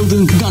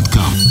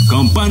nixbuilding.com.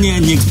 Компанія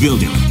Nix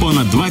Building.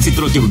 Понад 20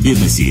 років в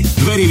бізнесі.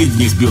 Двері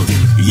від Nix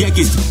Building.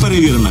 Якість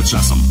перевірена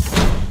часом.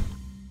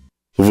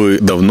 Ви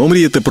давно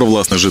мрієте про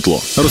власне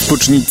житло?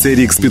 Розпочніть цей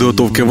рік з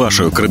підготовки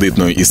вашої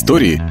кредитної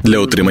історії для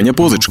отримання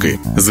позички.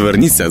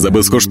 Зверніться за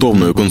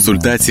безкоштовною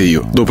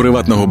консультацією до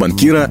приватного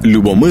банкіра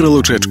Любомира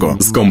Лучечко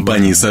з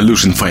компанії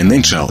Solution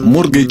Financial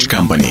Mortgage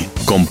Company.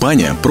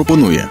 Компанія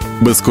пропонує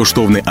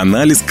безкоштовний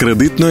аналіз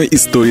кредитної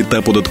історії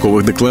та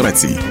податкових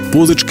декларацій,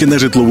 позички на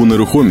житлову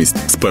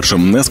нерухомість з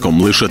першим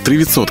внеском лише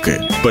 3%,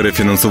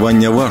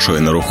 перефінансування вашої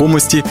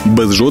нерухомості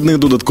без жодних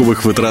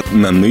додаткових витрат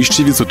на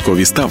нижчі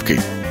відсоткові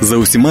ставки. За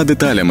усіма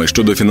деталями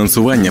щодо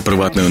фінансування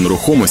приватної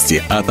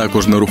нерухомості, а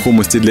також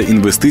нерухомості для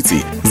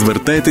інвестицій,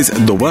 звертайтесь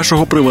до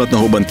вашого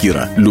приватного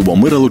банкіра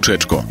Любомира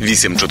Лучечко.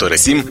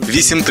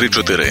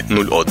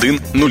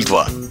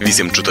 847-834-0102.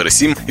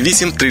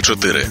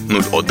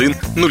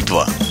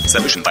 847-834-0102.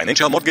 Solution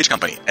Financial Mortgage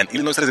Company and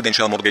Illinois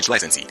Residential Mortgage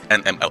Licensee.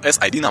 NMLS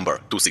ID number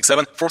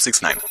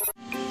 267469.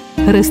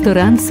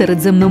 Ресторан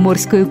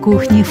середземноморської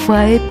кухні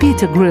Fire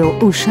Pita Grill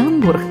у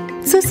Шамбург –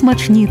 це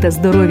смачні та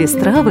здорові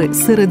страви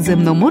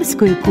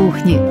середземноморської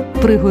кухні,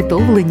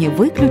 приготовлені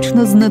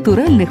виключно з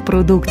натуральних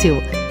продуктів,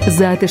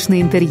 затишний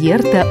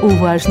інтер'єр та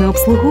уважне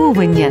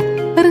обслуговування.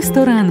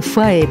 Ресторан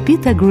Fire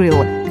Pita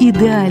Grill –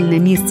 ідеальне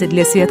місце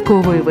для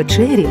святкової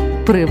вечері,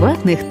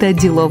 приватних та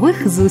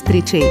ділових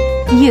зустрічей.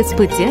 Є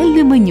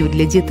спеціальне меню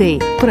для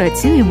дітей.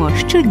 Працюємо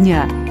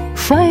щодня.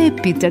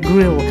 Fire Pita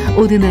Grill,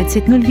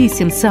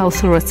 1108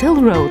 South Russell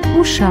Road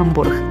у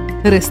Шамбург.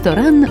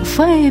 Ресторан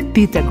Fire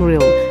Pita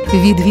Grill.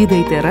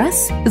 Відвідайте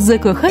раз,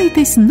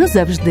 закохайтесь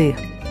назавжди.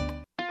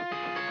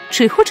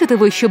 Чи хочете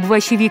ви, щоб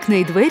ваші вікна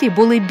і двері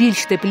були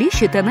більш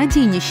тепліші та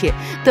надійніші,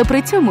 та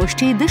при цьому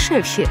ще й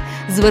дешевші?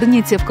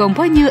 Зверніться в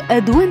компанію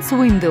Advance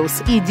Windows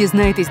і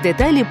дізнайтесь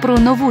деталі про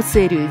нову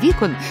серію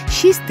вікон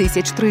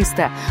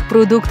 6300.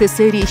 Продукти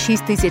серії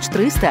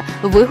 6300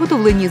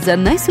 виготовлені за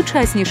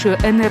найсучаснішою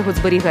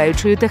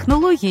енергозберігаючою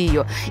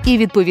технологією і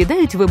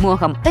відповідають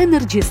вимогам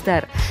Energy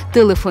Star.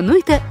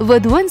 Телефонуйте в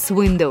Advance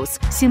Windows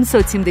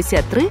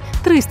 773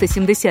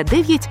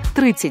 379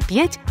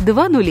 35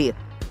 20.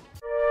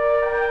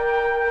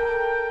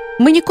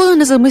 Ми ніколи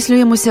не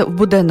замислюємося в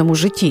буденному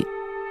житті.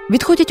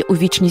 Відходять у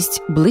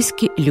вічність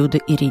близькі люди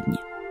і рідні.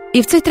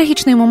 І в цей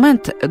трагічний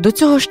момент до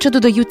цього ще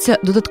додаються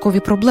додаткові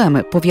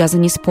проблеми,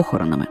 пов'язані з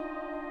похоронами.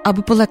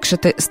 Аби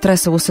полегшити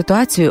стресову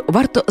ситуацію,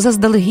 варто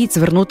заздалегідь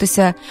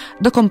звернутися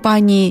до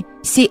компанії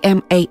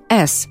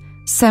CMAS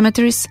 –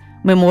 Cemeteries,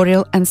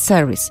 Memorial and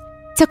Service.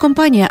 Ця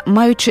компанія,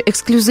 маючи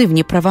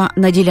ексклюзивні права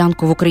на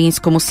ділянку в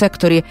українському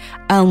секторі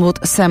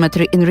Elmwood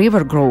Cemetery in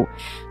River Grove,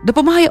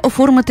 допомагає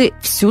оформити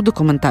всю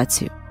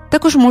документацію.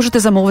 Також можете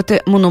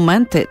замовити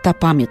монументи та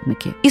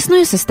пам'ятники.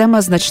 Існує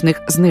система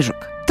значних знижок.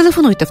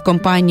 Телефонуйте в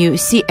компанію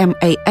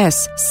CMAS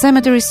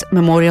Cemeteries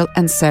Memorial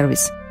and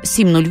Service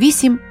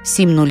 708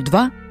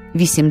 702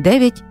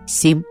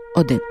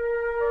 8971.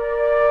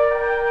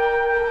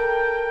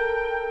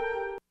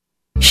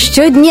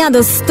 Щодня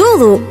до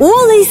столу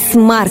Always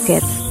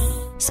Market.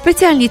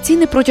 Спеціальні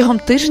ціни протягом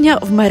тижня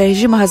в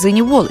мережі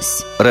магазинів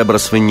Wallis. Ребра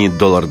свині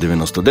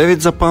 $1.99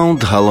 за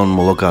паунд, галон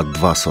молока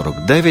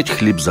 $2.49,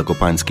 хліб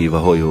закопанський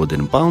вагою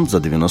 1 паунд за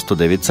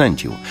 99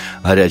 центів.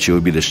 Гарячі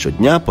обіди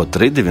щодня по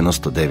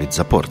 $3.99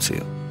 за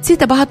порцію. Ці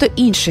та багато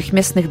інших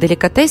м'ясних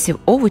делікатесів,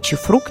 овочів,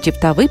 фруктів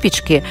та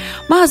випічки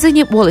в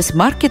магазині Wallis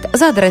Market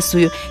за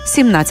адресою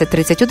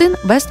 1731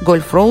 West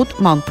Golf Road,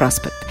 Mount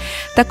Prospect.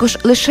 Також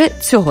лише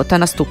цього та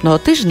наступного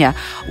тижня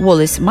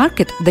Wallis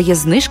Market дає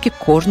знижки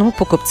кожному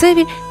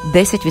покупцеві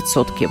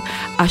 10%,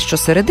 а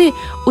щосереди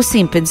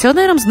усім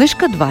пенсіонерам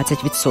знижка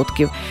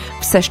 20%.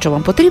 Все, що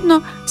вам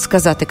потрібно,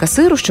 сказати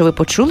касиру, що ви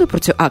почули про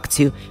цю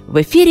акцію в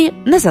ефірі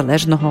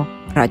Незалежного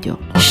радіо.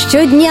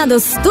 Щодня до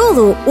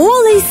столу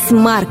Always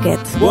Market.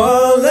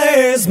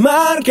 Always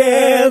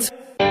Market.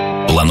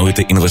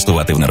 Плануєте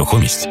інвестувати в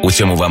нерухомість? У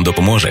цьому вам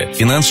допоможе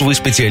фінансовий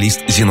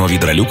спеціаліст Зіновій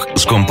Дралюк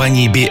з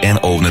компанії BN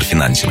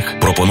Financing.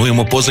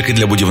 Пропонуємо позики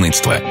для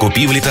будівництва,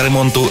 купівлі та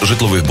ремонту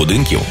житлових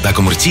будинків та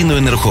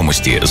комерційної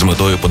нерухомості з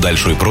метою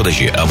подальшої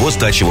продажі або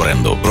здачі в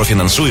оренду.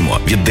 Профінансуємо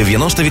від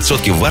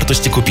 90%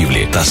 вартості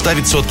купівлі та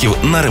 100%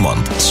 на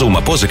ремонт.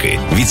 Сума позики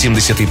від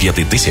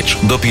 75 тисяч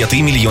до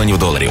 $5 мільйонів.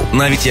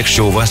 Навіть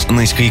якщо у вас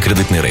низький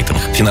кредитний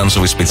рейтинг.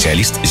 Фінансовий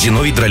спеціаліст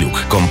Зіновій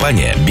Дралюк.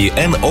 Компанія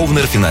BN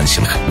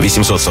Financing.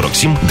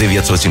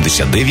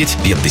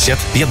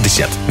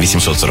 847-979-50-50.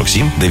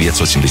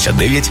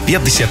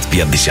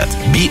 847-979-50-50.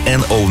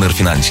 BN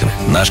Financing.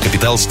 Наш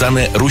капітал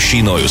стане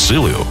рушійною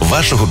силою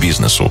вашого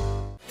бізнесу.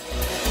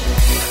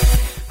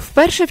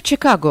 Вперше в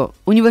Чикаго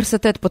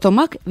університет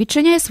Потомак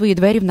відчиняє свої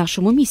двері в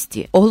нашому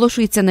місті.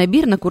 Оголошується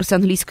набір на курси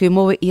англійської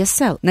мови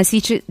ESL на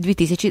січні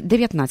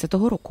 2019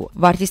 року.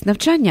 Вартість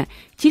навчання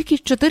 – тільки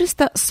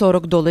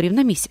 $440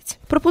 на місяць.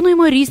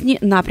 Пропонуємо різні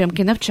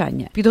напрямки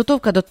навчання.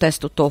 Підготовка до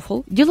тесту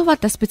TOEFL, ділова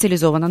та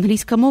спеціалізована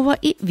англійська мова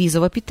і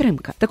візова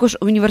підтримка. Також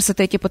в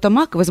університеті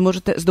Потомак ви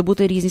зможете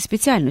здобути різні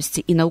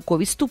спеціальності і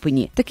наукові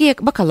ступені, такі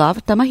як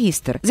бакалавр та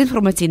магістр з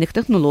інформаційних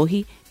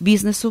технологій,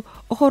 бізнесу,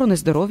 охорони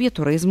здоров'я,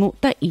 туризму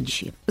та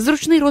інші.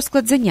 Зручний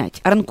розклад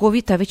занять,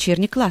 ранкові та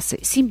вечірні класи,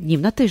 7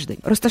 днів на тиждень.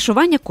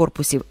 Розташування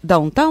корпусів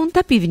даунтаун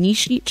та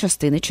північні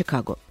частини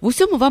Чикаго. В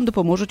усьому вам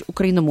допоможуть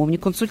україномовні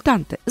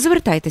консультанти.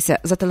 Звертайтеся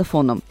за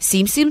телефоном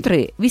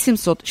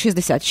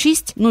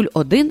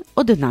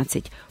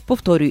 773-866-0111.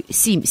 Повторюю,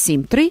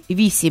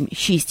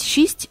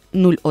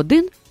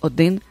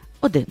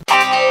 773-866-0111.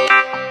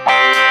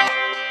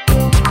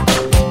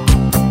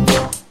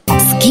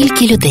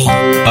 Скільки людей?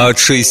 А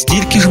чи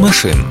стільки ж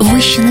машин?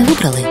 Ви ще не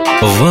вибрали?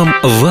 Вам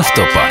в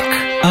автопарк.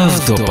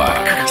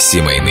 Автопарк.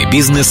 Сімейний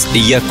бізнес,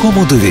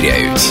 якому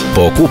довіряють.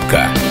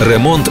 Покупка,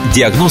 ремонт,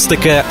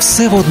 діагностика –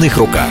 все в одних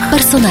руках.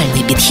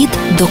 Персональний підхід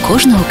до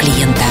кожного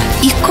клієнта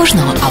і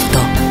кожного авто.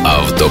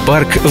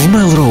 Автопарк в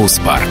Мелроуз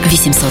Парк.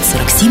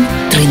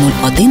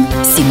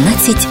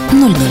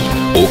 847-301-1700.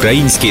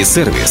 Український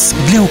сервіс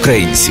для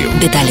українців.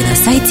 Деталі на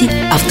сайті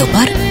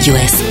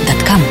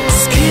автопар.us.com.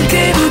 Скільки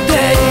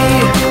людей,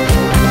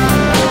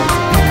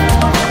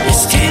 і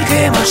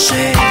скільки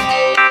машин.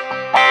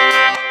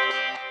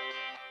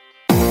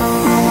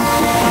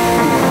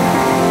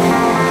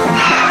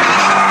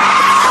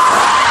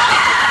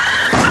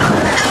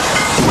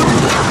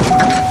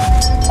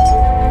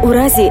 У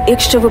разі,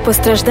 якщо ви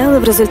постраждали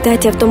в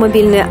результаті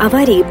автомобільної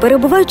аварії,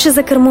 перебуваючи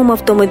за кермом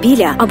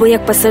автомобіля або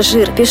як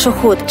пасажир,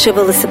 пішохід чи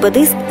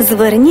велосипедист,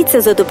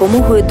 зверніться за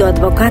допомогою до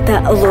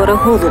адвоката Лори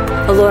Голуб.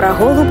 Лора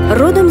Голуб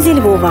родом зі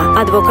Львова,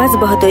 адвокат з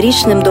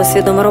багаторічним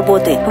досвідом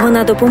роботи.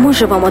 Вона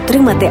допоможе вам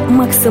отримати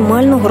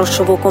максимальну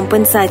грошову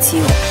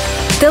компенсацію.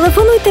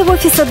 Телефонуйте в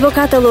офіс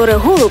адвоката Лори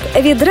Голуб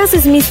відразу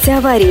з місця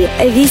аварії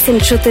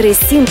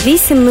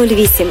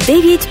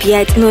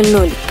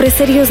 847-808-9500. При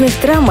серйозних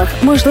травмах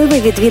можливе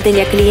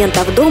відвідання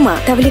клієнта вдома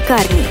та в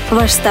лікарні.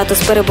 Ваш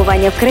статус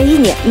перебування в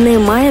країні не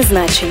має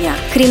значення.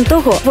 Крім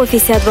того, в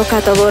офісі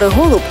адвоката Лори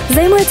Голуб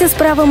займаються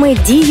справами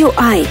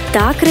DUI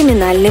та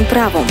кримінальним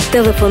правом.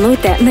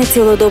 Телефонуйте на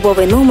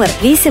цілодобовий номер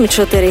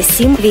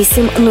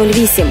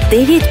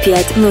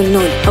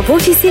 847-808-9500. В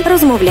офісі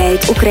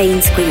розмовляють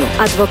українською.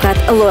 Адвокат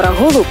Лора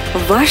Голуб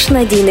 – ваш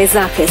надійний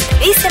захист.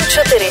 847-808-9500.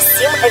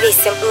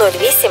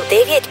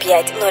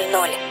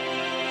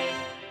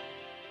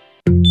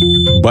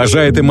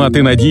 Бажаєте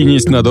мати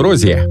надійність на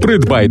дорозі?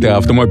 Придбайте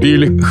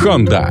автомобіль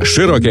Honda.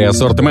 Широкий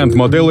асортимент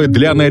моделей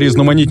для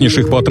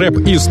найрізноманітніших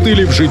потреб і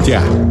стилів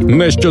життя.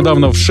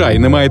 Нещодавно в США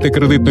не маєте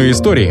кредитної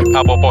історії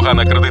або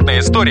погана кредитна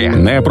історія?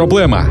 Не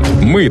проблема.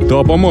 Ми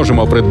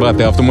допоможемо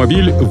придбати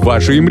автомобіль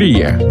вашої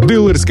мрії.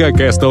 Дилерська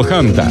Кестел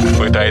Honda.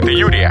 Питайте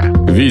Юрія.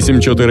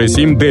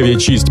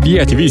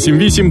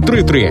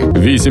 847-965-8833.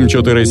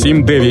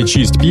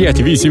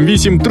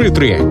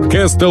 847-965-8833.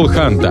 Кестел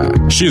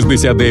Honda.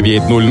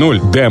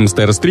 6900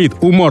 Демстер-стріт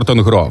у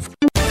Мортон-Гров.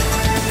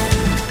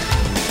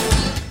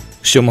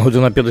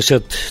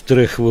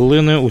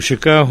 7:53 у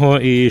Чикаго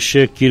і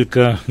ще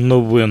кілька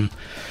новин.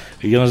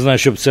 Я не знаю,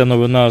 що б ця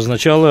новина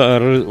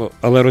означала,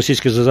 але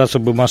російські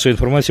засоби масової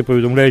інформації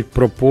повідомляють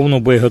про повну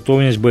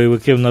боєготовність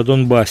бойовиків на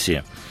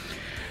Донбасі.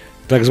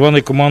 Так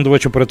званий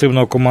командувач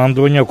оперативного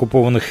командування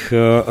окупованих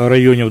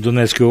районів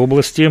Донецької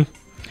області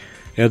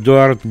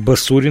Едуард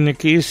Басурін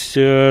якийсь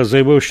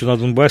заявив, що на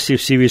Донбасі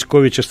всі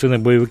військові частини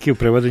бойовиків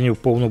приведені в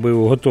повну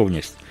бойову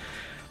готовність.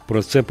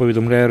 Про це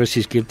повідомляє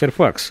російський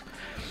Інтерфакс.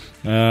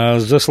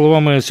 За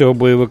словами цього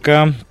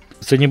бойовика,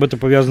 це нібито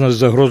пов'язано з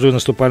загрозою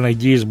наступальних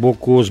дій з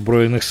боку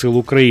Збройних сил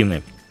України.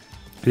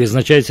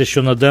 Відзначається,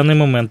 що на даний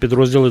момент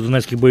підрозділи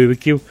донецьких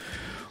бойовиків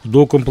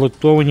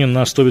доукомплектовані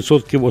на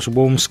 100%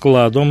 особовим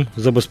складом,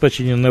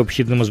 забезпечені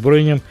необхідним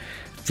озброєнням,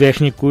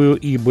 технікою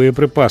і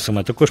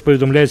боєприпасами. Також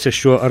повідомляється,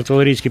 що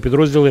артилерійські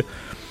підрозділи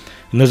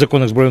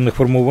незаконних збройних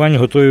формувань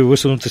готові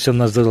висунутися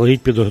на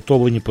заздалегідь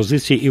підготовлені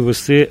позиції і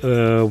вести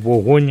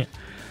вогонь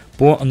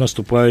по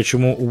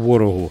наступаючому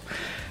ворогу.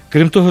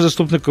 Крім того,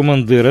 заступник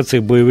командира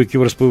цих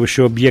бойовиків розповів,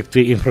 що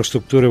об'єкти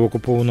інфраструктури в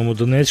окупованому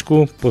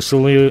Донецьку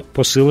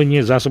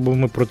посилені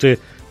засобами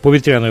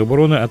протиповітряної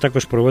оборони, а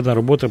також проведена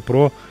робота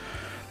по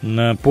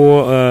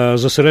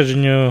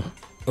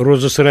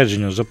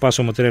роззосередженню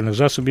запасу матеріальних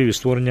засобів і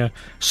створення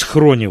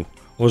схронів,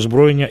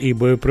 озброєння і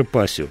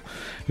боєприпасів.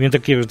 Він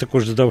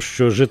також додав,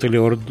 що жителі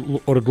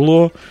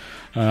Ордло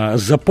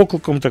за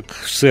покликом так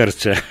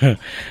серця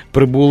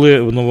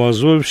прибули в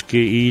Новоазовське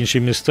і інші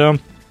міста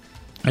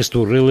і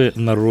створили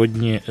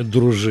народні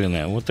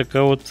дружини. Ось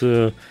така от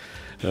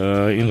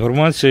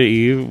інформація,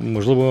 і,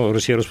 можливо,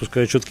 Росія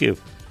розпускає чутки.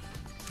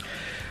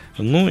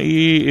 Ну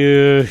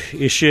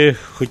і ще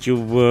хотів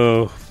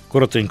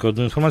коротенько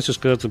одну інформацію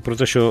сказати про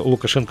те, що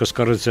Лукашенко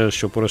скаржиться,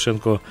 що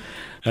Порошенко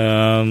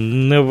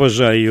не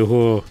вважає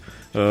його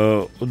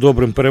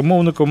добрим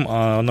перемовником,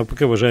 а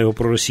навпаки вважає його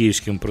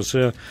проросійським. Про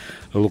це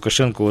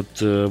Лукашенко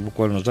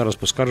буквально зараз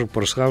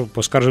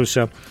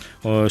поскаржився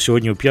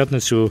сьогодні у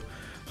п'ятницю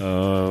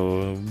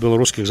в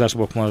білоруських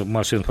засобах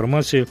масової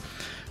інформації,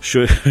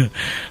 що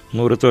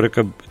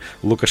риторика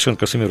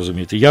Лукашенка, самі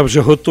розумієте. Я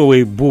вже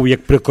готовий був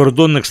як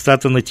прикордонник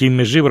стати на тій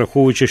межі,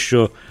 враховуючи,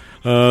 що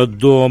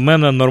до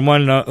мене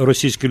нормально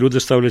російські люди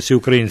ставляться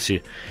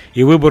українці.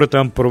 І вибори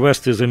там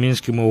провести за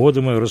Мінськими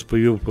угодами,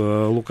 розповів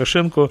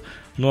Лукашенко.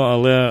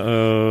 Але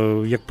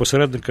як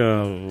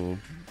посередника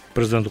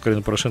президент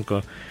України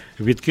Порошенко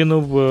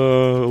відкинув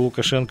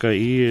Лукашенка,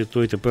 і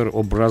той тепер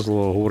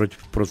образливо говорить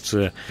про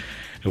це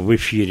в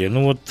ефірі.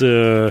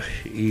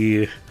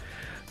 І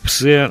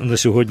все на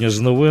сьогодні з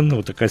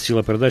новин. Така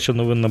ціла передача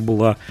новинна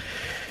була.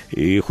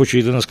 І хочу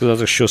єдине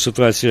сказати, що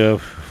ситуація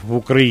в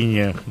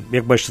Україні,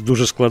 як бачите,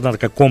 дуже складна,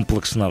 така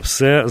комплексна.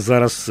 Все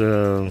зараз,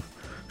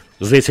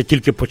 здається,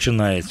 тільки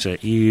починається.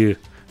 І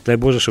дай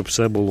Боже, щоб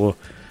все було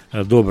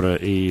добре.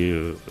 І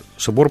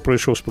собор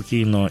пройшов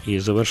спокійно, і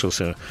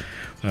завершився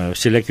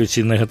всілякі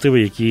ці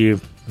негативи, які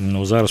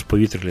зараз в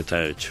повітрі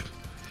літають.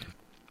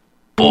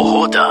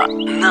 Погода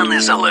на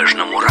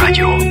Незалежному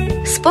радіо.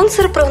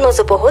 Спонсор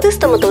прогнозу погоди –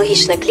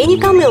 стоматологічна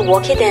клініка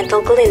Milwaukee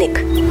Dental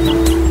Clinic.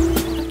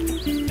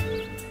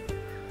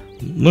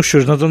 Що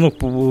ж, на дану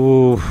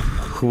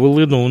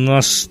хвилину у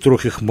нас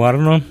трохи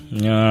хмарно,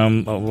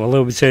 але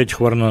обіцяють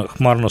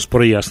хмарно з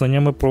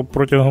проясненнями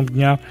протягом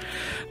дня.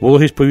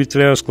 Вологість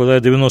повітря складає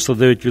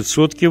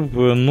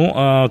 99%,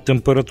 а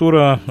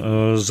температура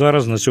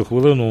зараз на цю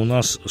хвилину у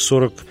нас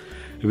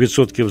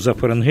 40% за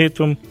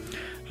Фаренгейтом.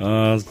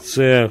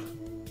 Це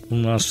у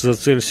нас за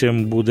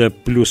Цельсієм буде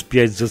плюс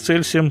 5 за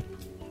Цельсієм,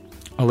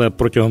 але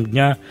протягом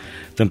дня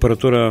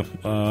температура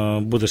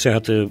буде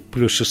сягати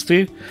плюс 6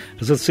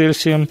 за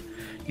Цельсієм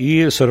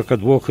і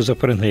 42 за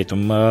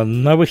Фаренгейтом.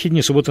 На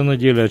вихідні,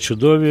 субота-неділя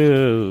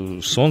чудові,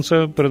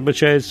 сонце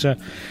передбачається,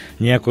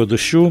 ніякого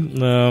дощу,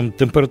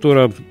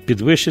 температура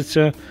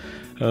підвищиться.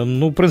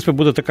 В принципі,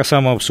 буде така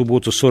сама в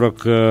суботу,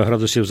 40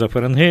 градусів за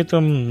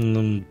Фаренгейтом,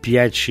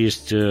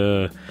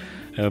 5-6,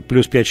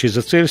 плюс 5-6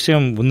 за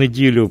Цельсієм, в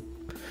неділю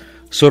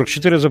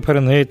 44 за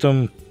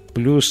Фаренгейтом,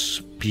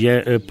 плюс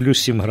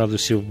 7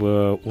 градусів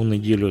у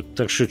неділю.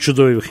 Так що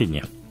чудові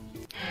вихідні.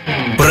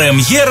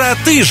 Прем'єра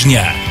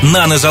тижня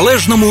на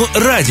Незалежному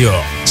радіо.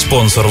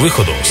 Спонсор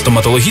виходу –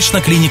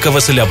 стоматологічна клініка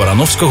Василя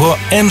Барановського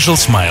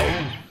 «Angel Smile».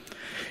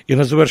 І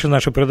на завершення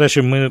нашої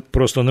передачі ми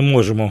просто не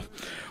можемо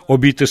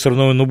обійти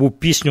стороною нову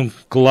пісню,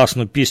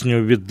 класну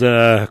пісню від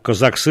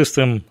Козак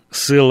Систем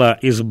 «Сила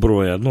і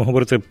зброя».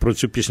 Говорити про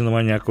цю пісню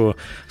немає ніякого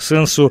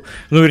сенсу.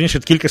 Вірніше,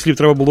 кілька слів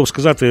треба було б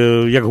сказати.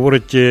 Як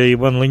говорить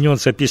Іван Леньон,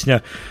 ця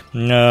пісня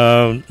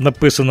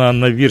написана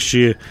на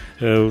вірші,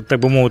 так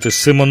би мовити,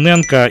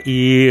 Симоненка,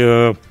 і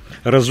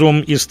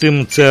разом із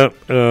тим це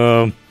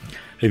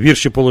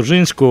вірші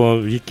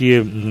Положинського,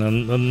 які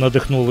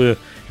надихнули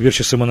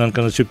вірші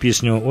Симоненка на цю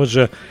пісню.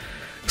 Отже,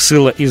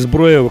 «Сила і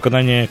зброя» у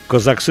виконанні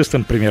Козак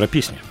Систем, прем'єра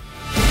пісні.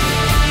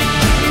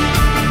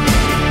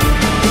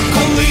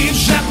 Коли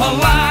вже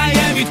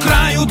палає від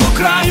краю до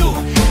краю,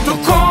 то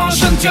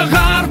кожен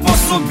тягар по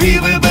собі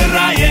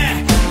вибирає,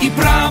 і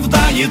правда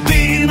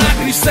єдина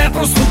крізь все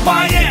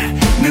проступає,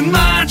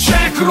 неначе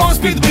кров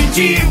з-під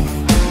бинтів.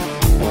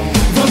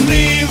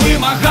 Вони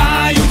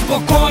вимагають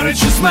покори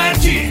чи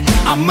смерті,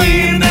 а ми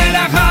не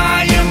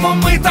лягаємо,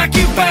 ми такі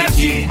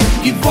вперті.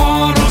 І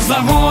ворог за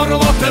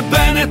горло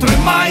тебе не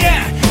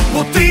тримає,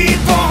 бо ти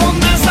того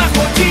не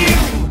захотів.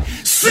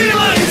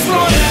 Сила і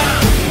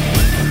зброя,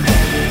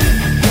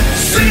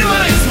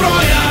 сила і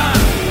зброя,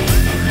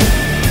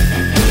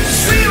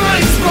 сила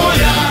і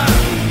зброя,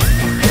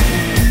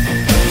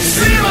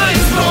 сила і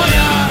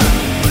зброя.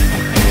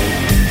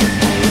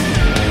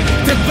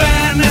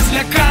 Тебе не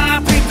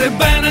злякати,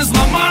 тебе не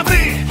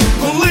зламати,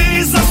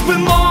 коли за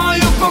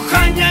спиною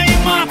кохання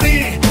і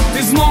мати.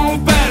 Ти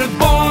знов перед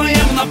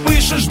боєм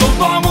напишеш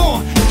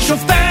додому, що в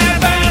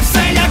тебе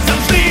все як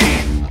завжди.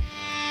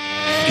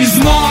 І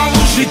знову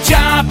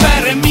життя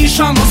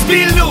перемішано з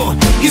біллю,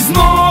 і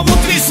знову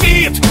твій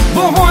світ,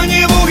 вогонь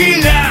і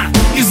вугілля.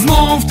 І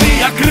знов ти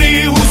як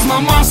криву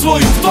зламав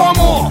свою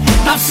втому,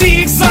 та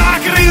всіх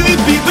закрив від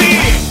біди.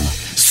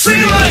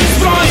 Сила і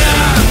зброя,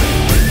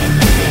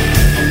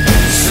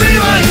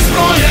 сила і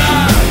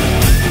зброя,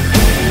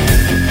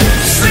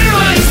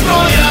 сила і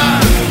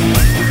зброя,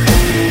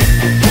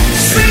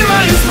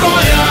 сила і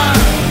зброя.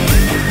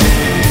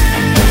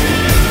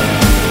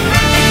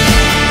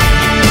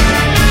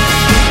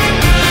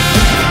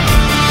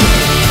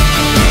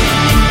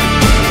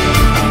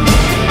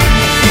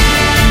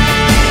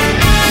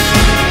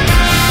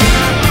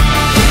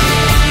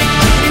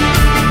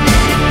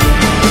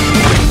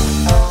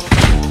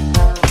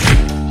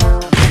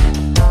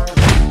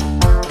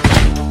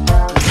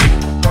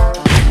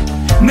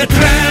 Не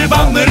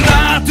треба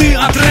вмирати,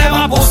 а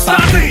треба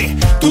повстати.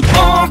 Тут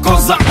око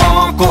за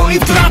око і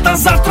втрата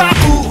за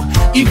втрату.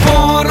 І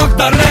ворог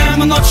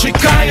даремно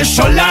чекає,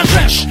 що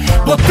ляжеш,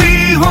 бо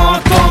ти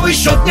готовий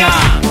щодня.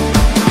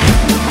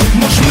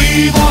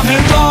 Можливо,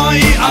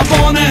 герої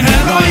або не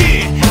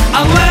герої,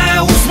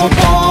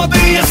 свободи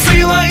є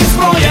сила і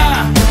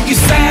зброя, і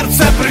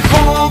серце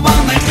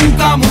приховане у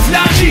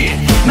камуфляжі,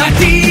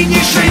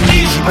 надійніше,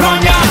 ніж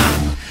броня.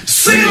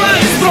 Сила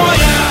і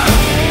зброя,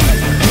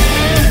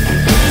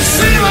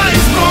 сила і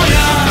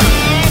зброя,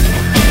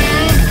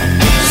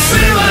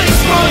 сила і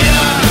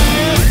зброя,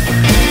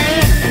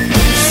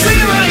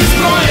 сила і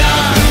зброя,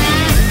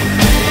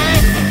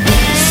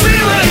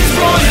 сила і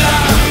зброя,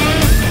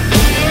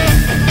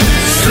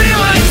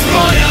 сила і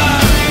зброя,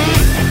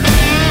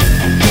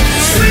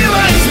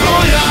 сила і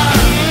зброя,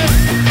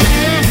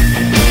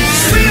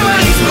 сила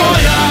і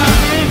зброя,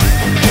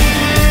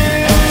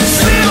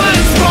 сила і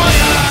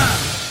зброя.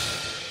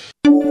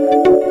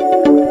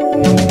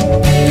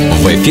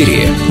 В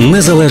ефірі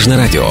Незалежне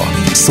Радіо.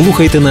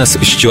 Слухайте нас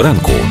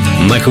щоранку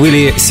на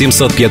хвилі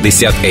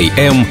 750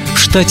 AM в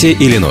штаті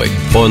Ілліной.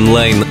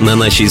 Онлайн на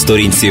нашій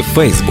сторінці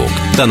Facebook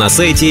та на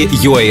сайті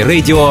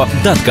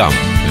uaradio.com.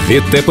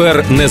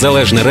 Відтепер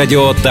Незалежне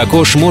Радіо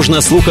також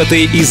можна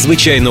слухати із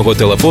звичайного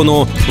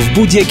телефону в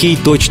будь-якій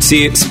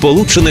точці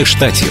Сполучених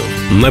Штатів.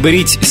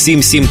 Наберіть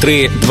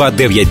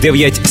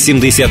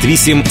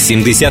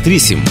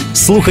 773-299-78-78.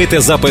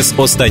 Слухайте запис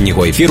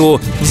останнього ефіру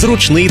в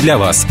зручний для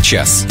вас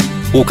час.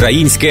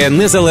 Українське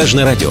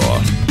Незалежне Радіо.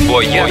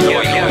 Бо я